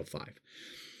the Vital 5.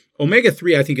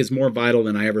 Omega-3, I think, is more vital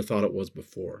than I ever thought it was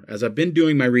before. As I've been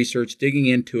doing my research, digging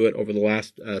into it over the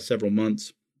last several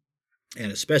months, and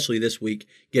especially this week,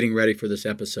 getting ready for this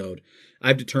episode,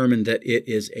 I've determined that it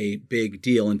is a big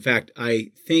deal. In fact,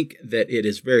 I think that it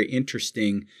is very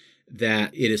interesting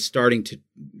that it is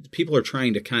people are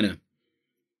trying to kind of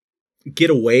get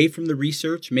away from the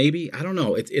research, maybe. I don't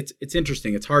know. It's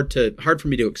interesting. It's hard for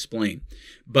me to explain.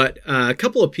 But a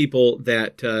couple of people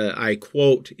that I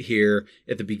quote here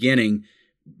at the beginning,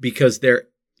 because they're,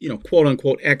 quote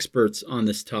unquote experts on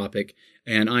this topic,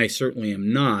 and I certainly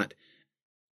am not,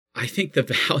 I think the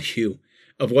value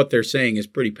of what they're saying is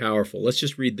pretty powerful. Let's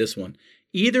just read this one.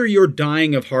 Either you're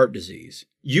dying of heart disease,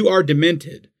 you are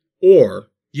demented, or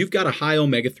you've got a high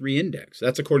omega-3 index.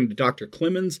 That's according to Dr.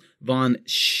 Clemens von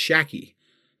Schacke,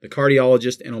 the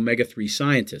cardiologist and omega-3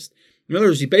 scientist. In other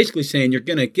words, he's basically saying you're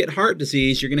going to get heart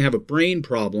disease, you're going to have a brain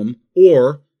problem,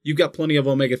 or you've got plenty of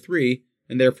omega-3,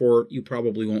 and therefore you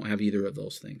probably won't have either of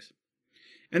those things.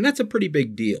 And that's a pretty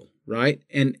big deal, right?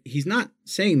 And he's not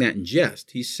saying that in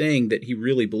jest. He's saying that he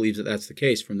really believes that that's the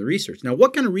case from the research. Now,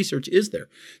 what kind of research is there?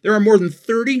 There are more than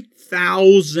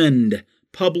 30,000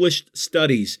 published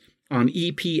studies on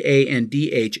EPA and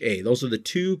DHA. Those are the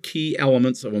 2 key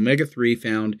elements of omega-3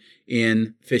 found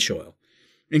in fish oil,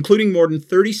 including more than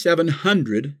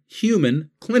 3,700 human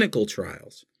clinical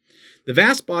trials. The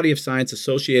vast body of science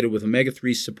associated with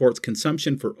omega-3 supports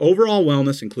consumption for overall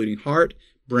wellness, including heart,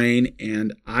 brain,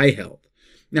 and eye health.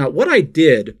 Now, what I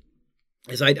did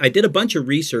is I did a bunch of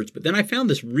research, but then I found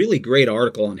this really great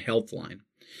article on Healthline.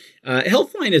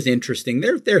 Healthline is interesting.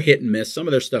 They're hit and miss. Some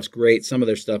of their stuff's great. Some of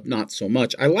their stuff not so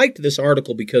much. I liked this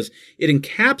article because it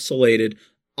encapsulated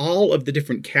all of the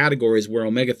different categories where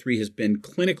omega-3 has been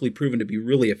clinically proven to be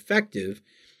really effective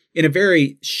in a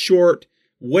very short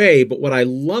way. But what I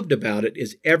loved about it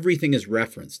is everything is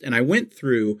referenced. And I went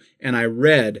through and I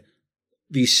read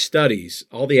these studies,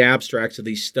 all the abstracts of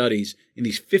these studies in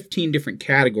these 15 different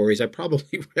categories. I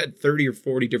probably read 30 or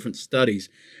 40 different studies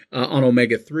on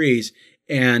omega-3s.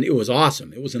 And it was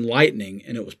awesome. It was enlightening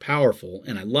and it was powerful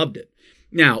and I loved it.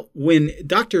 Now, when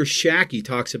Dr. Schacke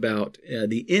talks about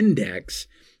the index,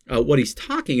 what he's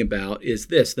talking about is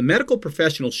this. The medical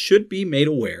professional should be made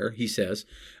aware, he says,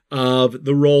 of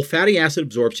the role fatty acid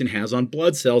absorption has on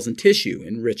blood cells and tissue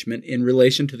enrichment in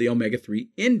relation to the omega-3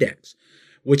 index,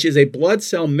 which is a blood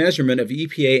cell measurement of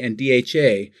EPA and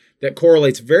DHA that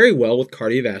correlates very well with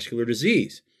cardiovascular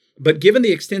disease. But given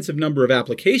the extensive number of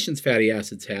applications fatty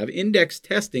acids have, index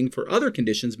testing for other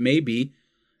conditions may be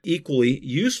equally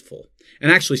useful.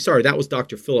 And actually, that was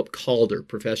Dr. Philip Calder,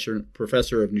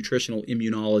 professor of nutritional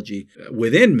immunology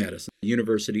within medicine,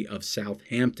 University of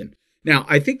Southampton. Now,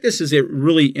 I think this is a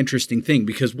really interesting thing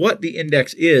because what the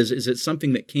index is it's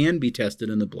something that can be tested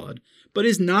in the blood, but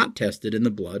is not tested in the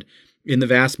blood in the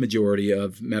vast majority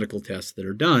of medical tests that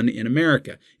are done in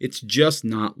America. It's just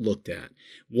not looked at.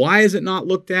 Why is it not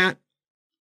looked at?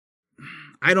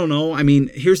 I don't know. I mean,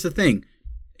 here's the thing.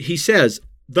 He says,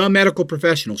 the medical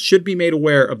professional should be made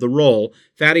aware of the role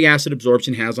fatty acid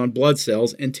absorption has on blood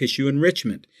cells and tissue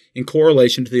enrichment in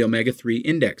correlation to the omega-3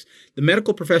 index. The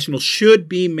medical professional should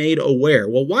be made aware.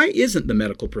 Well, why isn't the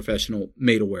medical professional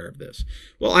made aware of this?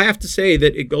 Well, I have to say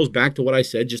that it goes back to what I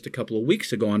said just a couple of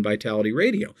weeks ago on Vitality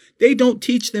Radio. They don't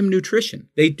teach them nutrition.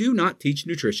 They do not teach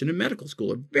nutrition in medical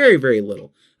school, or very, very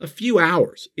little. A few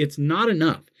hours. It's not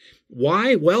enough.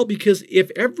 Why? Well, because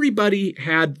if everybody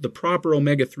had the proper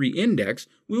omega-3 index,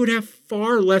 we would have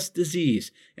far less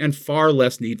disease and far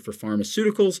less need for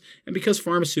pharmaceuticals. And because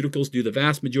pharmaceuticals do the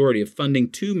vast majority of funding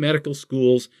to medical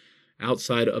schools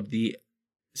outside of the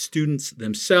students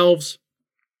themselves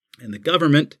and the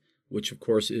government, which of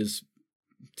course is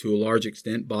to a large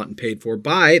extent bought and paid for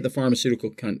by the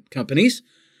pharmaceutical companies,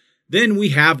 then we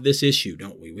have this issue,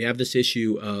 don't we? We have this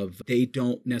issue of they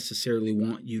don't necessarily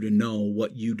want you to know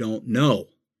what you don't know.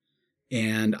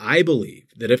 And I believe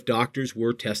that if doctors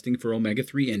were testing for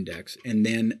omega-3 index and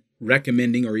then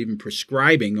recommending or even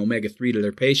prescribing omega-3 to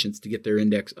their patients to get their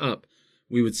index up,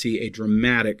 we would see a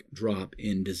dramatic drop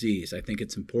in disease. I think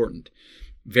it's important.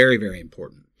 Very, very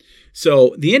important.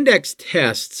 So the index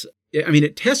tests,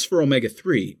 it tests for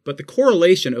omega-3, but the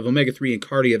correlation of omega-3 and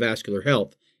cardiovascular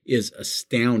health is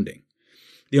astounding.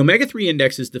 The omega-3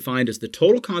 index is defined as the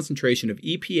total concentration of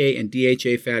EPA and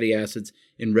DHA fatty acids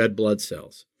in red blood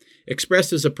cells,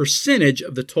 expressed as a percentage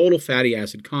of the total fatty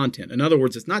acid content. In other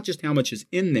words, it's not just how much is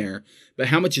in there, but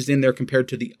how much is in there compared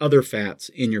to the other fats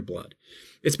in your blood.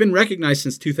 It's been recognized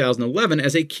since 2011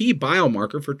 as a key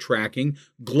biomarker for tracking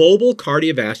global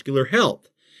cardiovascular health,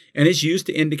 and is used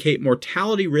to indicate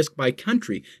mortality risk by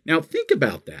country. Now, think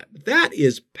about that. That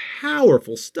is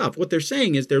powerful stuff. What they're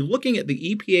saying is they're looking at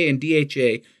the EPA and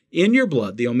DHA in your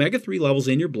blood, the omega-3 levels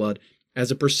in your blood,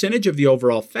 as a percentage of the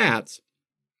overall fats.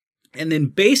 And then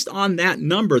based on that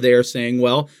number, they're saying,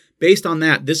 well, based on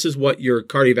that, this is what your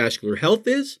cardiovascular health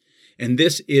is, and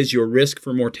this is your risk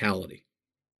for mortality.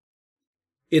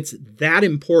 It's that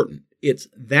important. It's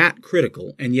that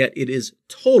critical, and yet it is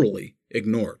totally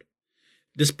ignored.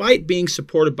 Despite being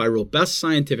supported by robust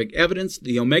scientific evidence,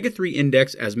 the omega-3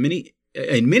 index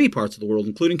in many parts of the world,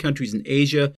 including countries in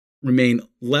Asia, remain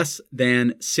less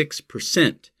than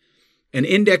 6%. An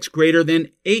index greater than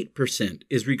 8%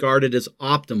 is regarded as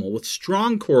optimal, with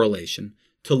strong correlation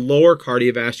to lower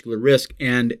cardiovascular risk,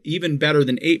 and even better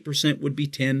than 8% would be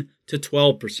 10 to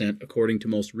 12%, according to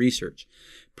most research.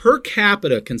 Per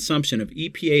capita consumption of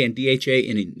EPA and DHA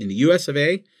in the US of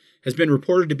A has been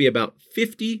reported to be about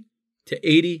 50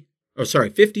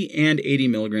 and 80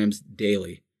 milligrams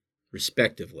daily,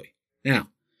 respectively. Now,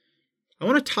 I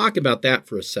want to talk about that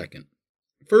for a second.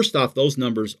 First off, those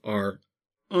numbers are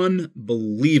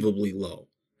unbelievably low.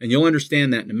 And you'll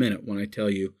understand that in a minute when I tell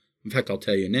you, in fact, I'll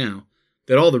tell you now,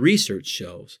 that all the research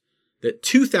shows that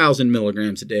 2,000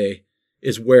 milligrams a day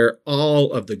is where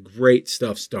all of the great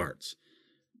stuff starts.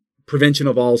 Prevention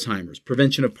of Alzheimer's,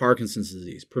 prevention of Parkinson's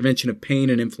disease, prevention of pain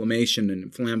and inflammation and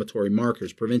inflammatory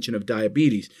markers, prevention of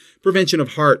diabetes, prevention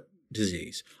of heart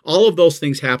disease. All of those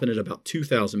things happen at about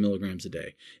 2,000 milligrams a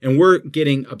day. And we're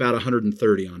getting about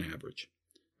 130 on average,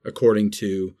 according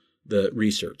to the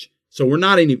research. So we're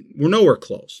nowhere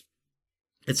close.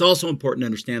 It's also important to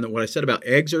understand that what I said about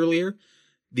eggs earlier,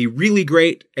 the really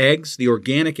great eggs, the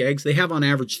organic eggs, they have on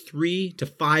average 300 to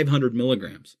 500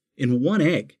 milligrams in one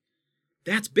egg.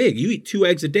 That's big. You eat 2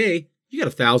 eggs a day, you got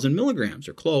 1,000 milligrams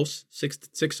or close,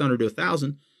 600 to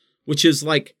 1,000, which is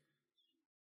like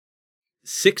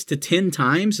 6 to 10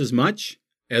 times as much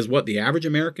as what the average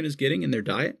American is getting in their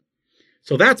diet.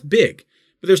 So that's big.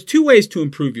 But there's 2 ways to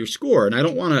improve your score, and I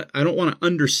don't want to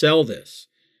undersell this.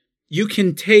 You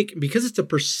can take, because it's a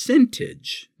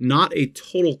percentage, not a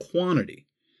total quantity,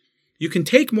 you can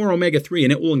take more omega-3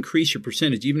 and it will increase your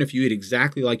percentage even if you eat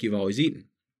exactly like you've always eaten.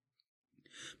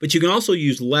 But you can also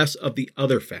use less of the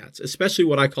other fats, especially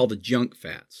what I call the junk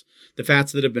fats, the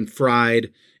fats that have been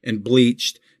fried and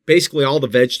bleached, Basically, all the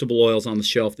vegetable oils on the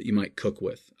shelf that you might cook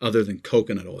with, other than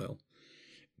coconut oil,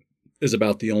 is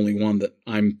about the only one that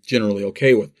I'm generally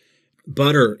okay with.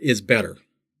 Butter is better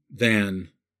than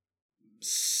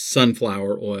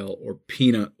sunflower oil or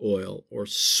peanut oil or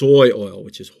soy oil,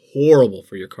 which is horrible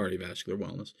for your cardiovascular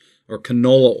wellness, or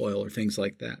canola oil or things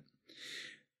like that.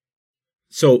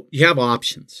 So you have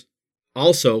options.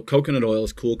 Also, coconut oil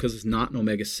is cool because it's not an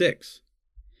omega-6.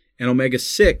 And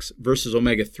omega-6 versus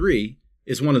omega-3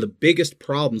 is one of the biggest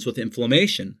problems with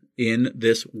inflammation in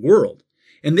this world.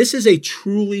 And this is a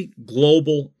truly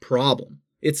global problem.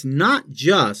 It's not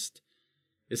just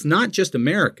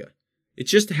America. It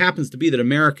just happens to be that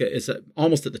America is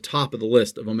almost at the top of the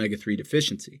list of omega-3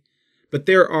 deficiency. But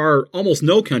there are almost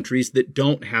no countries that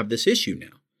don't have this issue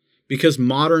now because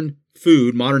modern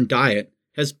food, modern diet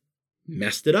has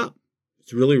messed it up.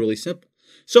 It's really, really simple.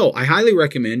 So I highly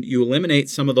recommend you eliminate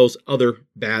some of those other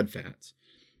bad fats.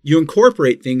 You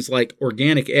incorporate things like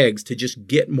organic eggs to just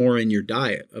get more in your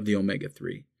diet of the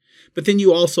omega-3. But then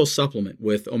you also supplement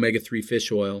with omega-3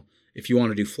 fish oil. If you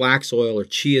want to do flax oil or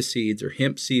chia seeds or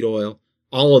hemp seed oil,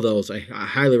 all of those I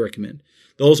highly recommend.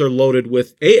 Those are loaded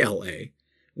with ALA,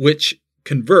 which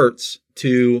converts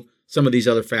to some of these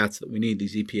other fats that we need,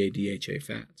 these EPA, DHA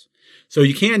fats. So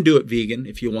you can do it vegan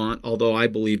if you want, although I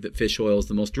believe that fish oil is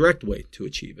the most direct way to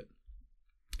achieve it.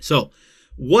 So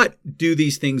what do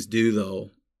these things do,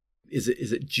 though? Is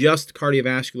it just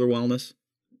cardiovascular wellness?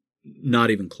 Not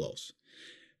even close.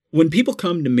 When people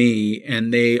come to me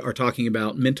and they are talking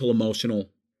about mental, emotional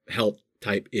health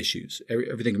type issues,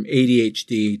 everything from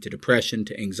ADHD to depression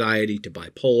to anxiety to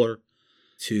bipolar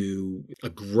to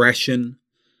aggression,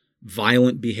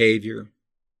 violent behavior,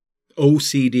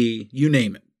 OCD, you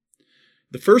name it.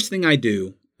 The first thing I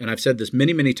do, and I've said this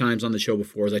many, many times on the show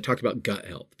before, is I talk about gut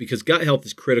health, because gut health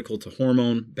is critical to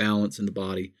hormone balance in the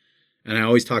body. And I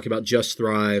always talk about Just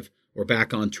Thrive or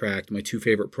Back on Track, my two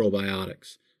favorite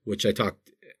probiotics, which I talked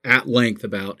at length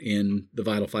about in the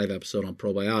Vital 5 episode on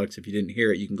probiotics. If you didn't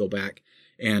hear it, you can go back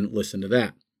and listen to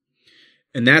that.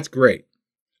 And that's great.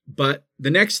 But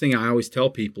the next thing I always tell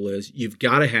people is you've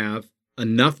got to have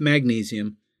enough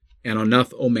magnesium and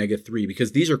enough omega-3,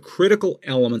 because these are critical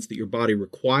elements that your body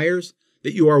requires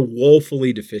that you are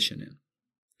woefully deficient in.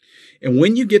 And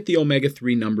when you get the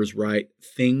omega-3 numbers right,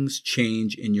 things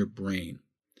change in your brain.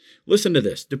 Listen to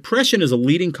this. Depression is a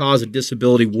leading cause of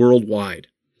disability worldwide.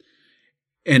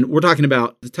 And we're talking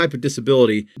about the type of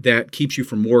disability that keeps you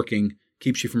from working,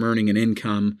 keeps you from earning an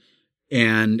income.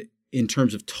 And in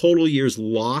terms of total years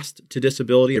lost to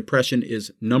disability, depression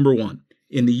is number one.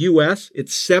 In the U.S.,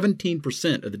 it's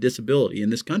 17% of the disability in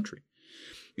this country.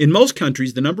 In most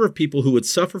countries, the number of people who would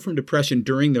suffer from depression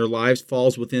during their lives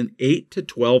falls within 8 to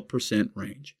 12%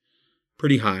 range.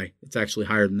 Pretty high. It's actually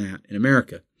higher than that in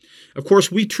America. Of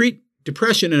course, we treat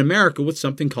depression in America with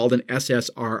something called an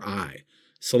SSRI,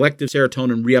 selective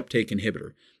serotonin reuptake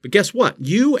inhibitor. But guess what?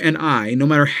 You and I, no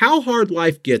matter how hard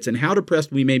life gets and how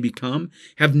depressed we may become,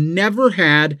 have never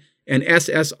had an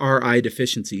SSRI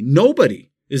deficiency.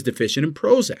 Nobody is deficient in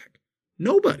Prozac.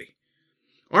 Nobody.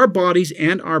 Our bodies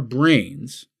and our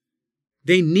brains,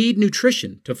 they need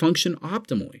nutrition to function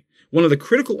optimally. One of the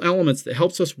critical elements that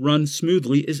helps us run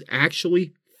smoothly is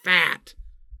actually fat,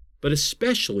 but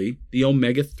especially the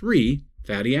omega-3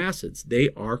 fatty acids. They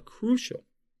are crucial.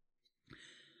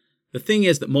 The thing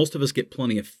is that most of us get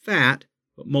plenty of fat,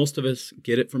 but most of us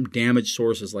get it from damaged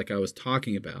sources like I was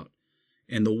talking about.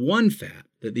 And the one fat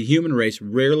that the human race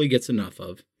rarely gets enough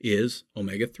of is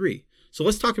omega-3. So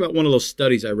let's talk about one of those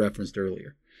studies I referenced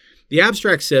earlier. The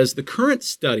abstract says the current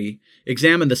study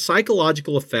examined the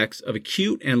psychological effects of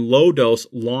acute and low-dose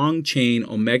long-chain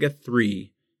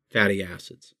omega-3 fatty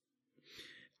acids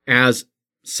as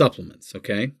supplements,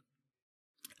 okay?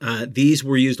 These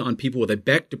were used on people with a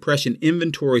Beck Depression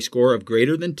Inventory score of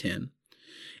greater than 10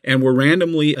 and were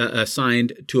randomly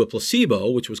assigned to a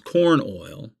placebo, which was corn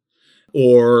oil,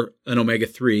 or an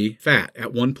omega-3 fat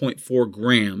at 1.4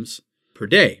 grams per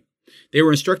day. They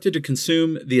were instructed to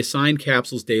consume the assigned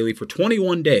capsules daily for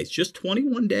 21 days, just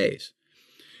 21 days.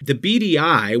 The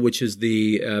BDI, which is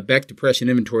the Beck Depression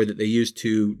Inventory that they used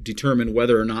to determine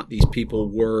whether or not these people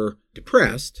were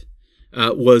depressed,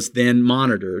 was then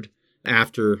monitored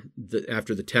after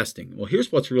the testing. Well,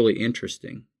 here's what's really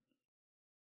interesting.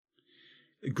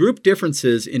 Group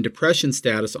differences in depression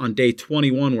status on day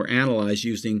 21 were analyzed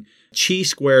using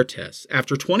chi-square tests.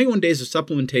 After 21 days of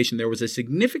supplementation, there was a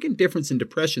significant difference in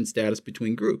depression status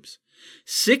between groups.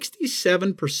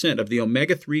 67% of the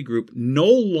omega-3 group no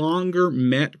longer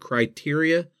met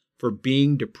criteria for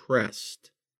being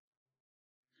depressed.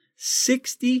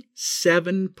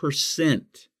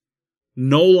 67%.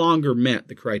 no longer met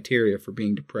the criteria for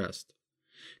being depressed.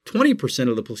 20%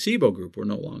 of the placebo group were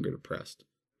no longer depressed.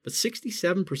 But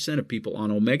 67% of people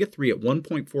on omega-3 at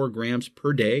 1.4 grams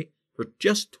per day for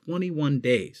just 21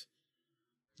 days.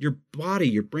 Your body,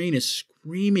 your brain is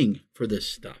screaming for this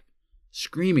stuff.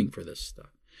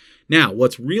 Now,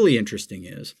 what's really interesting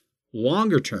is,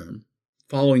 longer term,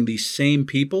 following these same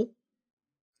people,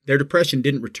 their depression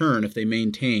didn't return if they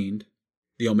maintained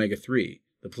the omega-3.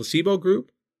 The placebo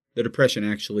group, the depression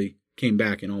actually came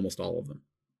back in almost all of them.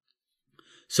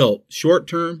 So, short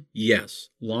term, yes.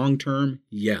 Long term,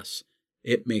 yes.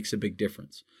 It makes a big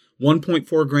difference.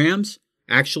 1.4 grams,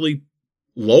 actually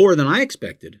lower than I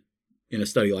expected in a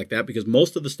study like that, because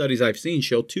most of the studies I've seen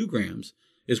show 2 grams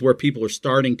is where people are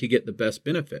starting to get the best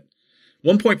benefit.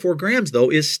 1.4 grams,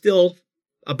 though, is still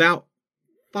about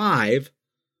 5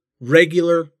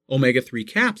 regular omega-3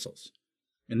 capsules.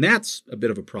 And that's a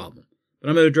bit of a problem. But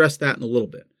I'm going to address that in a little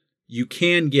bit. You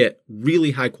can get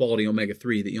really high-quality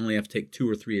omega-3 that you only have to take 2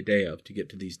 or 3 a day of to get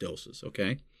to these doses,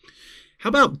 okay? How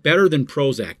about better than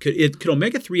Prozac? Could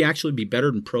omega-3 actually be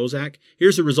better than Prozac?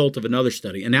 Here's the result of another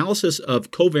study. Analysis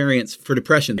of covariance for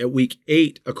depression at week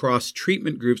 8 across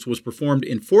treatment groups was performed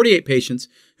in 48 patients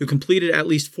who completed at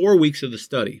least 4 weeks of the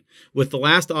study, with the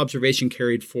last observation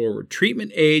carried forward.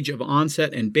 Treatment age of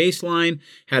onset and baseline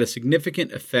had a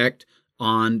significant effect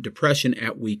on depression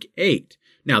at week 8.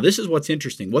 Now, this is what's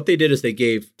interesting. What they did is they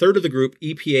gave a third of the group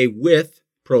EPA with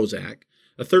Prozac,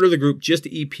 a third of the group just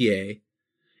EPA,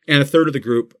 and a third of the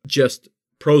group just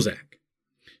Prozac.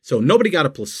 So nobody got a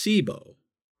placebo.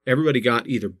 Everybody got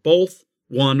either both,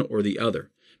 one, or the other.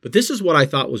 But this is what I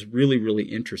thought was really, really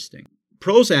interesting.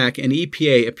 Prozac and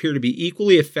EPA appear to be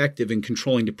equally effective in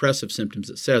controlling depressive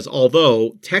symptoms, it says,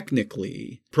 although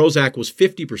technically Prozac was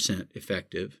 50%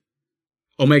 effective.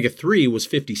 Omega-3 was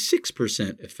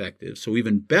 56% effective, so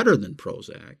even better than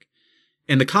Prozac.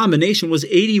 And the combination was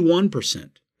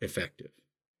 81% effective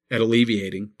at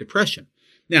alleviating depression.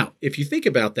 Now, if you think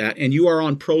about that and you are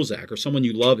on Prozac, or someone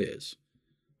you love is,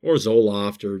 or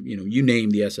Zoloft, or you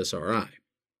name the SSRI,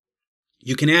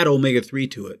 you can add omega-3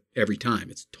 to it every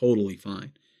time. It's totally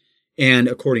fine. And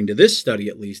according to this study,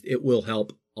 at least, it will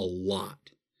help a lot.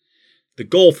 The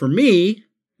goal for me,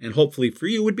 and hopefully for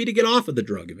you, would be to get off of the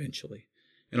drug eventually.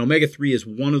 And omega-3 is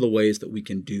one of the ways that we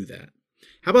can do that.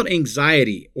 How about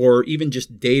anxiety or even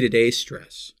just day-to-day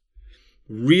stress?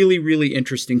 Really, really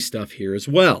interesting stuff here as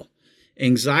well.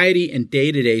 Anxiety and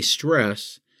day-to-day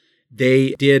stress, they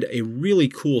did a really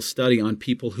cool study on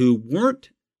people who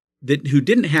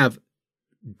didn't have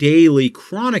daily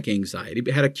chronic anxiety,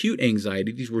 but had acute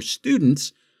anxiety. These were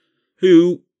students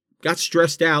who got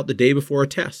stressed out the day before a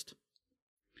test.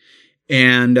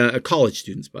 And college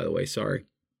students, by the way, sorry.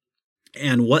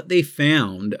 And what they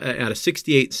found out of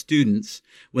 68 students,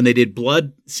 when they did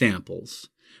blood samples,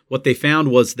 what they found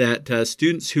was that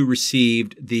students who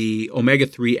received the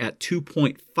omega-3 at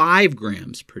 2.5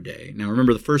 grams per day, now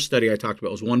remember the first study I talked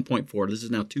about was 1.4, this is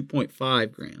now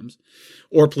 2.5 grams,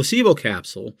 or placebo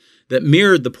capsule that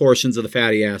mirrored the portions of the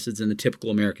fatty acids in the typical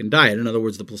American diet. In other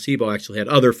words, the placebo actually had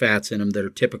other fats in them that are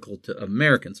typical of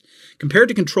Americans. Compared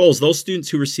to controls, those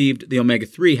students who received the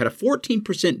omega-3 had a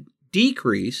 14%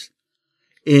 decrease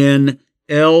in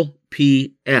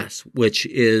LPS, which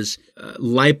is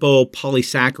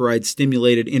lipopolysaccharide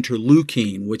stimulated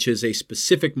interleukin, which is a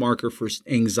specific marker for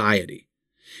anxiety.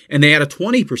 And they had a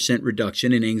 20%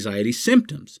 reduction in anxiety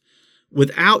symptoms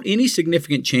without any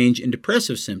significant change in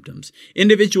depressive symptoms.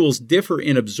 Individuals differ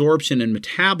in absorption and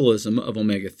metabolism of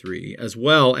omega-3, as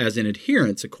well as in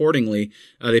adherence. Accordingly,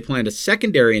 they planned a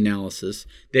secondary analysis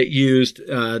that used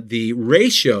the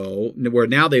ratio, where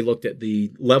now they looked at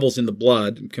the levels in the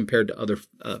blood compared to other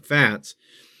fats,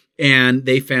 and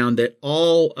they found that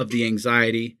all of the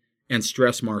anxiety and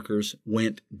stress markers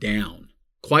went down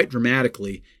quite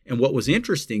dramatically. And what was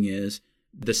interesting is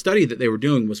the study that they were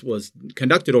doing was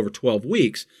conducted over 12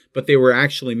 weeks, but they were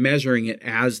actually measuring it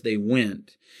as they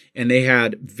went. And they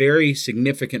had very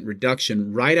significant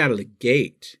reduction right out of the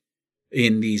gate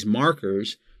in these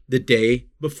markers the day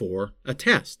before a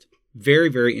test. Very,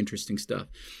 very interesting stuff.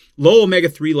 Low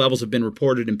omega-3 levels have been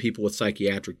reported in people with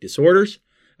psychiatric disorders.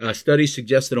 Studies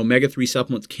suggest that omega-3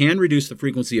 supplements can reduce the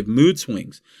frequency of mood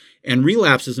swings and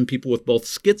relapses in people with both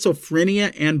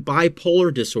schizophrenia and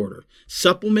bipolar disorder.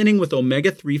 Supplementing with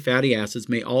omega-3 fatty acids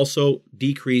may also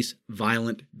decrease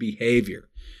violent behavior,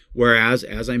 whereas,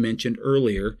 as I mentioned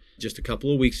earlier, just a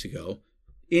couple of weeks ago,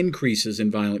 increases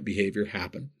in violent behavior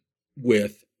happen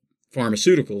with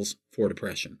pharmaceuticals for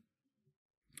depression.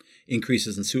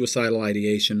 Increases in suicidal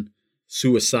ideation,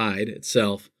 suicide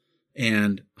itself,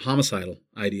 and homicidal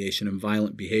ideation and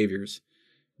violent behaviors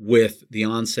with the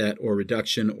onset or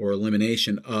reduction or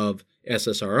elimination of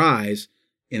SSRIs.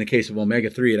 In the case of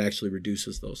omega-3, it actually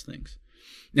reduces those things.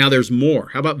 Now there's more.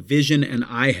 How about vision and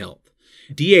eye health?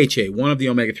 DHA, one of the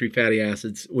omega-3 fatty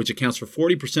acids, which accounts for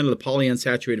 40% of the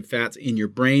polyunsaturated fats in your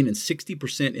brain and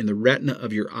 60% in the retina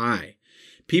of your eye.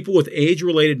 People with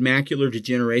age-related macular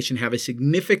degeneration have a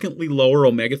significantly lower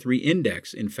omega-3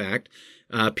 index. In fact,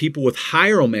 people with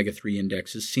higher omega-3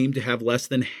 indexes seem to have less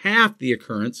than half the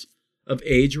occurrence of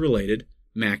age-related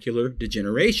macular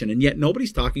degeneration. And yet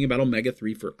nobody's talking about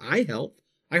omega-3 for eye health.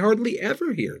 I hardly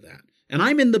ever hear that. And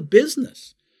I'm in the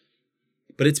business.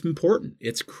 But it's important.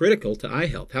 It's critical to eye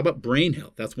health. How about brain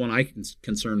health? That's one I can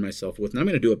concern myself with. And I'm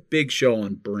going to do a big show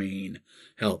on brain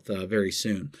health very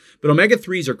soon. But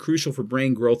omega-3s are crucial for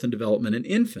brain growth and development in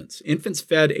infants. Infants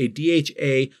fed a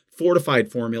DHA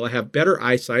fortified formula have better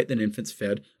eyesight than infants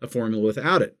fed a formula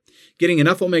without it. Getting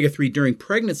enough omega-3 during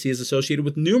pregnancy is associated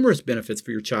with numerous benefits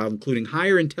for your child, including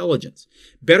higher intelligence,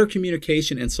 better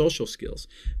communication and social skills,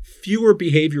 fewer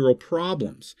behavioral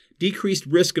problems, decreased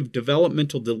risk of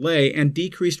developmental delay, and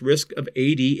decreased risk of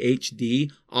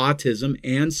ADHD, autism,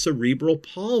 and cerebral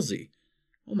palsy.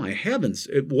 Oh my heavens,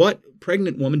 what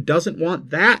pregnant woman doesn't want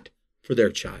that for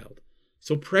their child?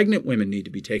 So pregnant women need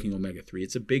to be taking omega-3.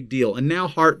 It's a big deal. And now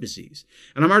heart disease.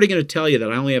 And I'm already going to tell you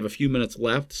that I only have a few minutes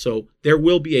left, so there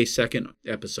will be a second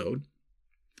episode.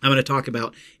 I'm going to talk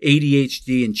about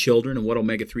ADHD in children and what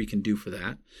omega-3 can do for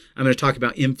that. I'm going to talk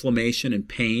about inflammation and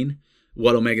pain,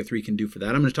 what omega-3 can do for that.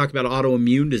 I'm going to talk about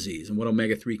autoimmune disease and what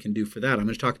omega-3 can do for that. I'm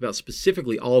going to talk about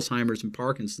specifically Alzheimer's and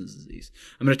Parkinson's disease.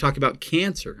 I'm going to talk about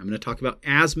cancer. I'm going to talk about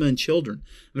asthma in children.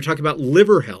 I'm going to talk about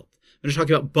liver health. I'm going to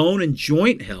talk about bone and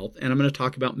joint health, and I'm going to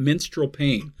talk about menstrual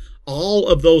pain. All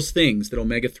of those things that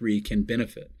omega-3 can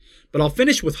benefit. But I'll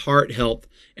finish with heart health,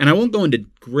 and I won't go into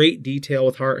great detail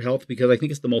with heart health because I think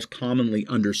it's the most commonly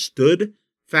understood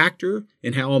factor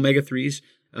in how omega-3s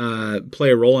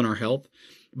play a role in our health.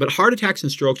 But heart attacks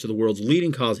and strokes are the world's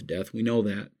leading cause of death. We know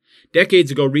that. Decades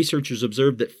ago, researchers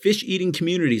observed that fish-eating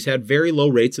communities had very low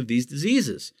rates of these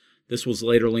diseases. This was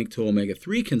later linked to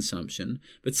omega-3 consumption,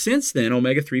 but since then,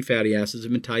 omega-3 fatty acids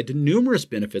have been tied to numerous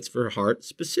benefits for heart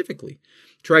specifically.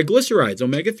 Triglycerides,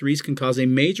 omega-3s can cause a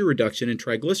major reduction in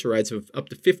triglycerides of up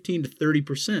to 15 to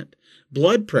 30%.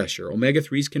 Blood pressure,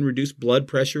 omega-3s can reduce blood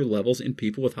pressure levels in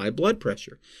people with high blood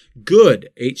pressure. Good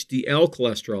HDL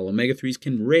cholesterol, omega-3s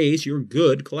can raise your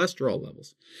good cholesterol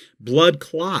levels. Blood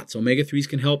clots, omega-3s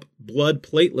can help blood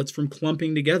platelets from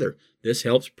clumping together. This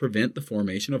helps prevent the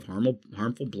formation of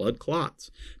harmful blood clots.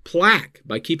 Plaque,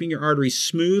 by keeping your arteries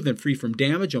smooth and free from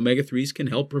damage, omega-3s can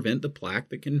help prevent the plaque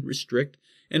that can restrict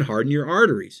and harden your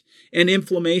arteries. And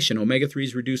inflammation,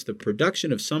 omega-3s reduce the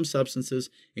production of some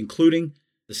substances, including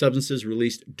the substances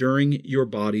released during your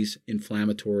body's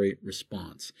inflammatory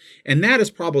response. And that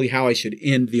is probably how I should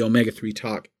end the omega-3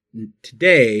 talk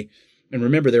today. And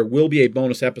remember, there will be a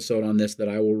bonus episode on this that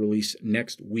I will release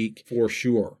next week for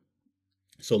sure.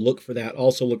 So look for that.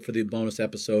 Also look for the bonus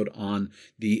episode on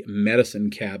the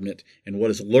medicine cabinet and what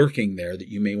is lurking there that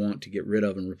you may want to get rid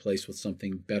of and replace with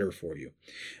something better for you.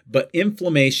 But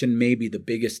inflammation may be the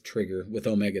biggest trigger with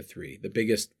omega-3, the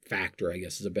biggest factor, I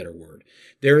guess is a better word.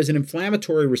 There is an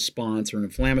inflammatory response or an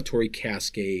inflammatory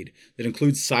cascade that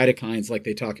includes cytokines like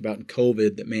they talk about in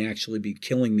COVID that may actually be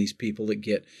killing these people that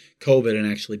get COVID and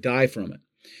actually die from it.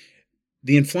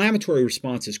 The inflammatory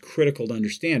response is critical to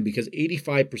understand because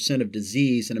 85% of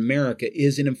disease in America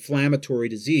is an inflammatory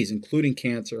disease, including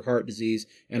cancer, heart disease,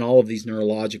 and all of these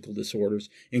neurological disorders,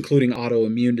 including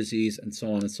autoimmune disease, and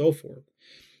so on and so forth.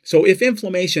 So if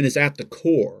inflammation is at the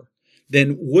core,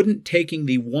 then wouldn't taking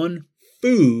the one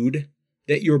food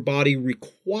that your body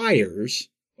requires,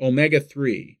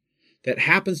 omega-3, that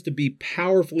happens to be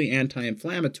powerfully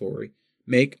anti-inflammatory,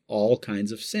 make all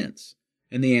kinds of sense?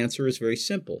 And the answer is very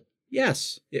simple.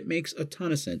 Yes, it makes a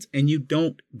ton of sense, and you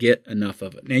don't get enough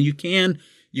of it. Now, you can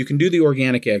do the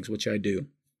organic eggs, which I do.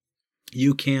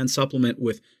 You can supplement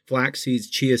with flax seeds,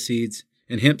 chia seeds,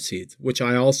 and hemp seeds, which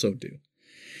I also do.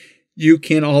 You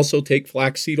can also take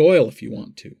flaxseed oil if you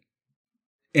want to.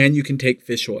 And you can take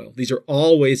fish oil. These are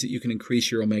all ways that you can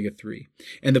increase your omega-3.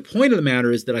 And the point of the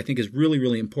matter is that I think is really,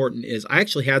 really important is I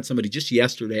actually had somebody just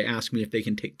yesterday ask me if they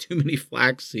can take too many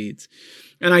flax seeds.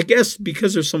 And I guess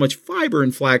because there's so much fiber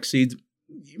in flax seeds,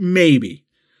 maybe.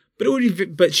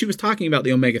 But she was talking about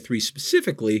the omega-3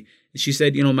 specifically. And she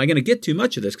said, am I going to get too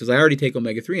much of this? Because I already take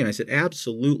omega-3. And I said,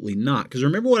 absolutely not. Because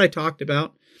remember what I talked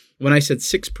about when I said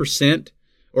 6%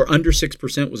 or under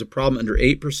 6% was a problem, under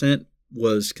 8%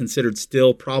 was considered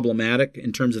still problematic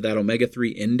in terms of that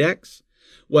omega-3 index?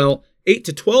 Well, 8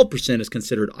 to 12% is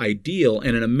considered ideal,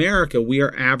 and in America, we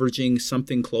are averaging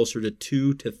something closer to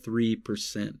 2 to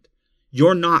 3%.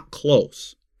 You're not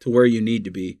close to where you need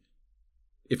to be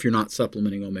if you're not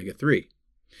supplementing omega-3.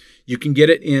 You can get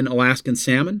it in Alaskan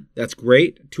salmon. That's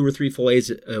great. 2 or 3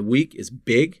 fillets a week is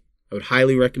big. I would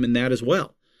highly recommend that as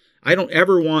well. I don't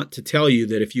ever want to tell you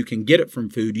that if you can get it from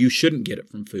food, you shouldn't get it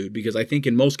from food, because I think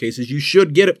in most cases you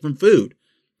should get it from food.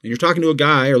 And you're talking to a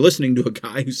guy or listening to a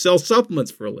guy who sells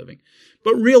supplements for a living.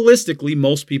 But realistically,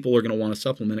 most people are going to want to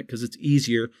supplement it because it's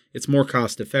easier, it's more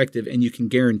cost effective, and you can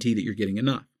guarantee that you're getting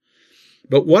enough.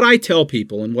 But what I tell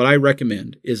people and what I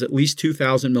recommend is at least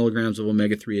 2,000 milligrams of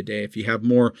omega-3 a day. If you have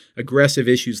more aggressive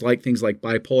issues like things like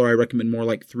bipolar, I recommend more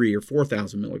like 3,000 or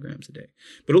 4,000 milligrams a day.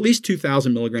 But at least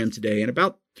 2,000 milligrams a day. And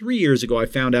about 3 years ago, I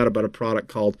found out about a product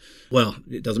called, well,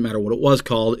 it doesn't matter what it was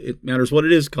called. It matters what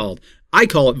it is called. I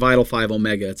call it Vital 5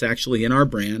 Omega. It's actually in our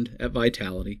brand at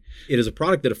Vitality. It is a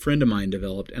product that a friend of mine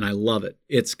developed, and I love it.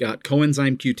 It's got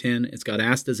coenzyme Q10, it's got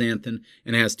astaxanthin,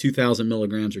 and it has 2,000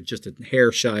 milligrams, or just a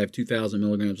hair shy of 2,000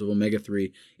 milligrams of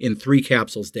omega-3 in 3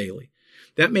 capsules daily.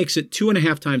 That makes it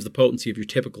 2.5 times the potency of your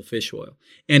typical fish oil.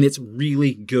 And it's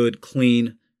really good,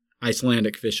 clean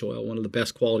Icelandic fish oil, one of the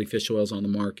best quality fish oils on the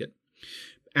market.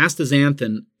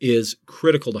 Astaxanthin is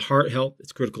critical to heart health,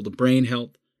 it's critical to brain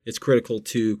health, it's critical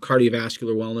to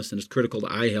cardiovascular wellness, and it's critical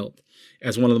to eye health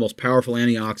as one of the most powerful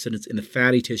antioxidants in the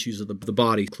fatty tissues of the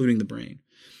body, including the brain.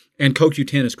 And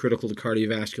CoQ10 is critical to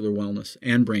cardiovascular wellness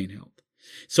and brain health.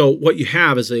 So what you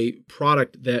have is a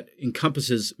product that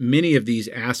encompasses many of these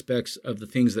aspects of the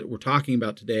things that we're talking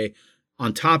about today.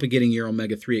 On top of getting your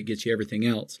omega-3, it gets you everything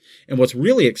else. And what's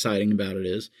really exciting about it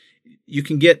is you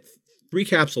can get 3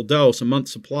 capsule dose, a month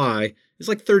supply, is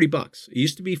like $30. It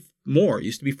used to be more. It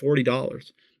used to be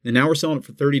 $40. And now we're selling it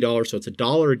for $30, so it's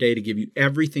 $1 a day to give you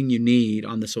everything you need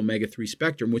on this omega-3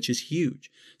 spectrum, which is huge.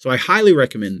 So I highly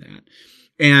recommend that.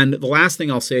 And the last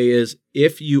thing I'll say is,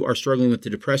 if you are struggling with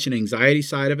the depression, anxiety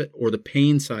side of it, or the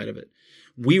pain side of it,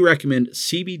 we recommend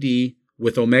CBD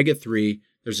with omega-3.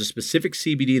 There's a specific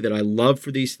CBD that I love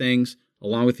for these things,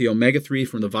 along with the omega-3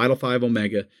 from the Vital 5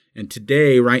 Omega. And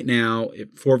today, right now,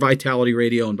 for Vitality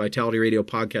Radio and Vitality Radio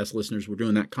podcast listeners, we're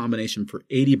doing that combination for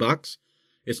 $80.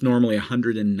 It's normally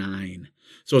 $109.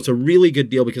 So it's a really good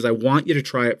deal because I want you to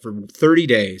try it for 30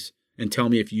 days and tell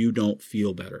me if you don't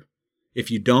feel better.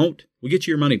 If you don't, we get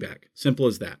you your money back. Simple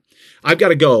as that. I've got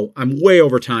to go. I'm way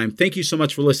over time. Thank you so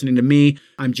much for listening to me.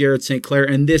 I'm Jared St. Clair,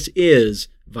 and this is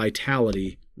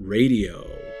Vitality Radio.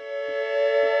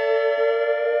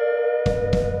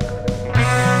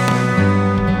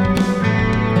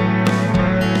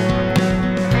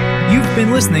 You've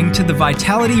been listening to the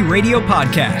Vitality Radio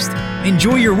Podcast.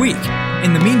 Enjoy your week.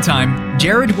 In the meantime,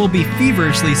 Jared will be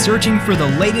feverishly searching for the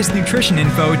latest nutrition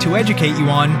info to educate you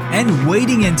on and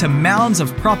wading into mounds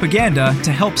of propaganda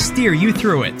to help steer you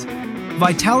through it.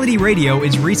 Vitality Radio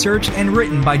is researched and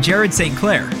written by Jared St.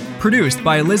 Clair, produced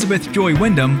by Elizabeth Joy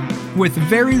Wyndham, with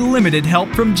very limited help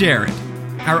from Jared.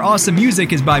 Our awesome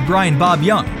music is by Brian Bob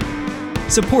Young.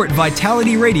 Support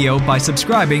Vitality Radio by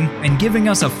subscribing and giving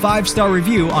us a 5-star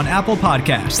review on Apple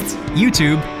Podcasts,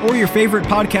 YouTube, or your favorite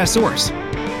podcast source.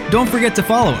 Don't forget to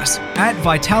follow us at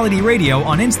Vitality Radio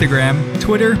on Instagram,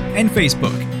 Twitter, and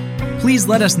Facebook. Please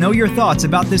let us know your thoughts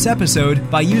about this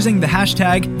episode by using the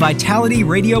hashtag Vitality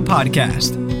Radio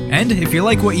Podcast. And if you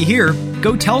like what you hear,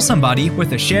 go tell somebody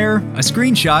with a share, a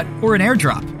screenshot, or an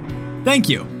airdrop. Thank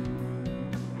you.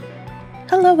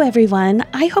 Hello, everyone.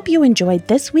 I hope you enjoyed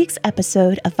this week's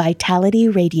episode of Vitality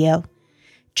Radio.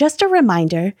 Just a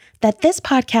reminder that this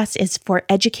podcast is for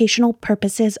educational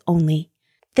purposes only.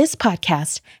 This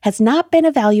podcast has not been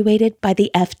evaluated by the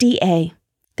FDA.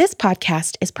 This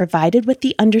podcast is provided with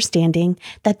the understanding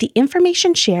that the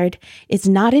information shared is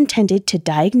not intended to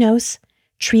diagnose,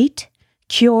 treat,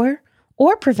 cure,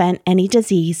 or prevent any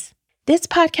disease. This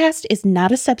podcast is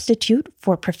not a substitute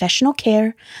for professional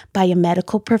care by a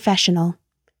medical professional.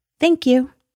 Thank you.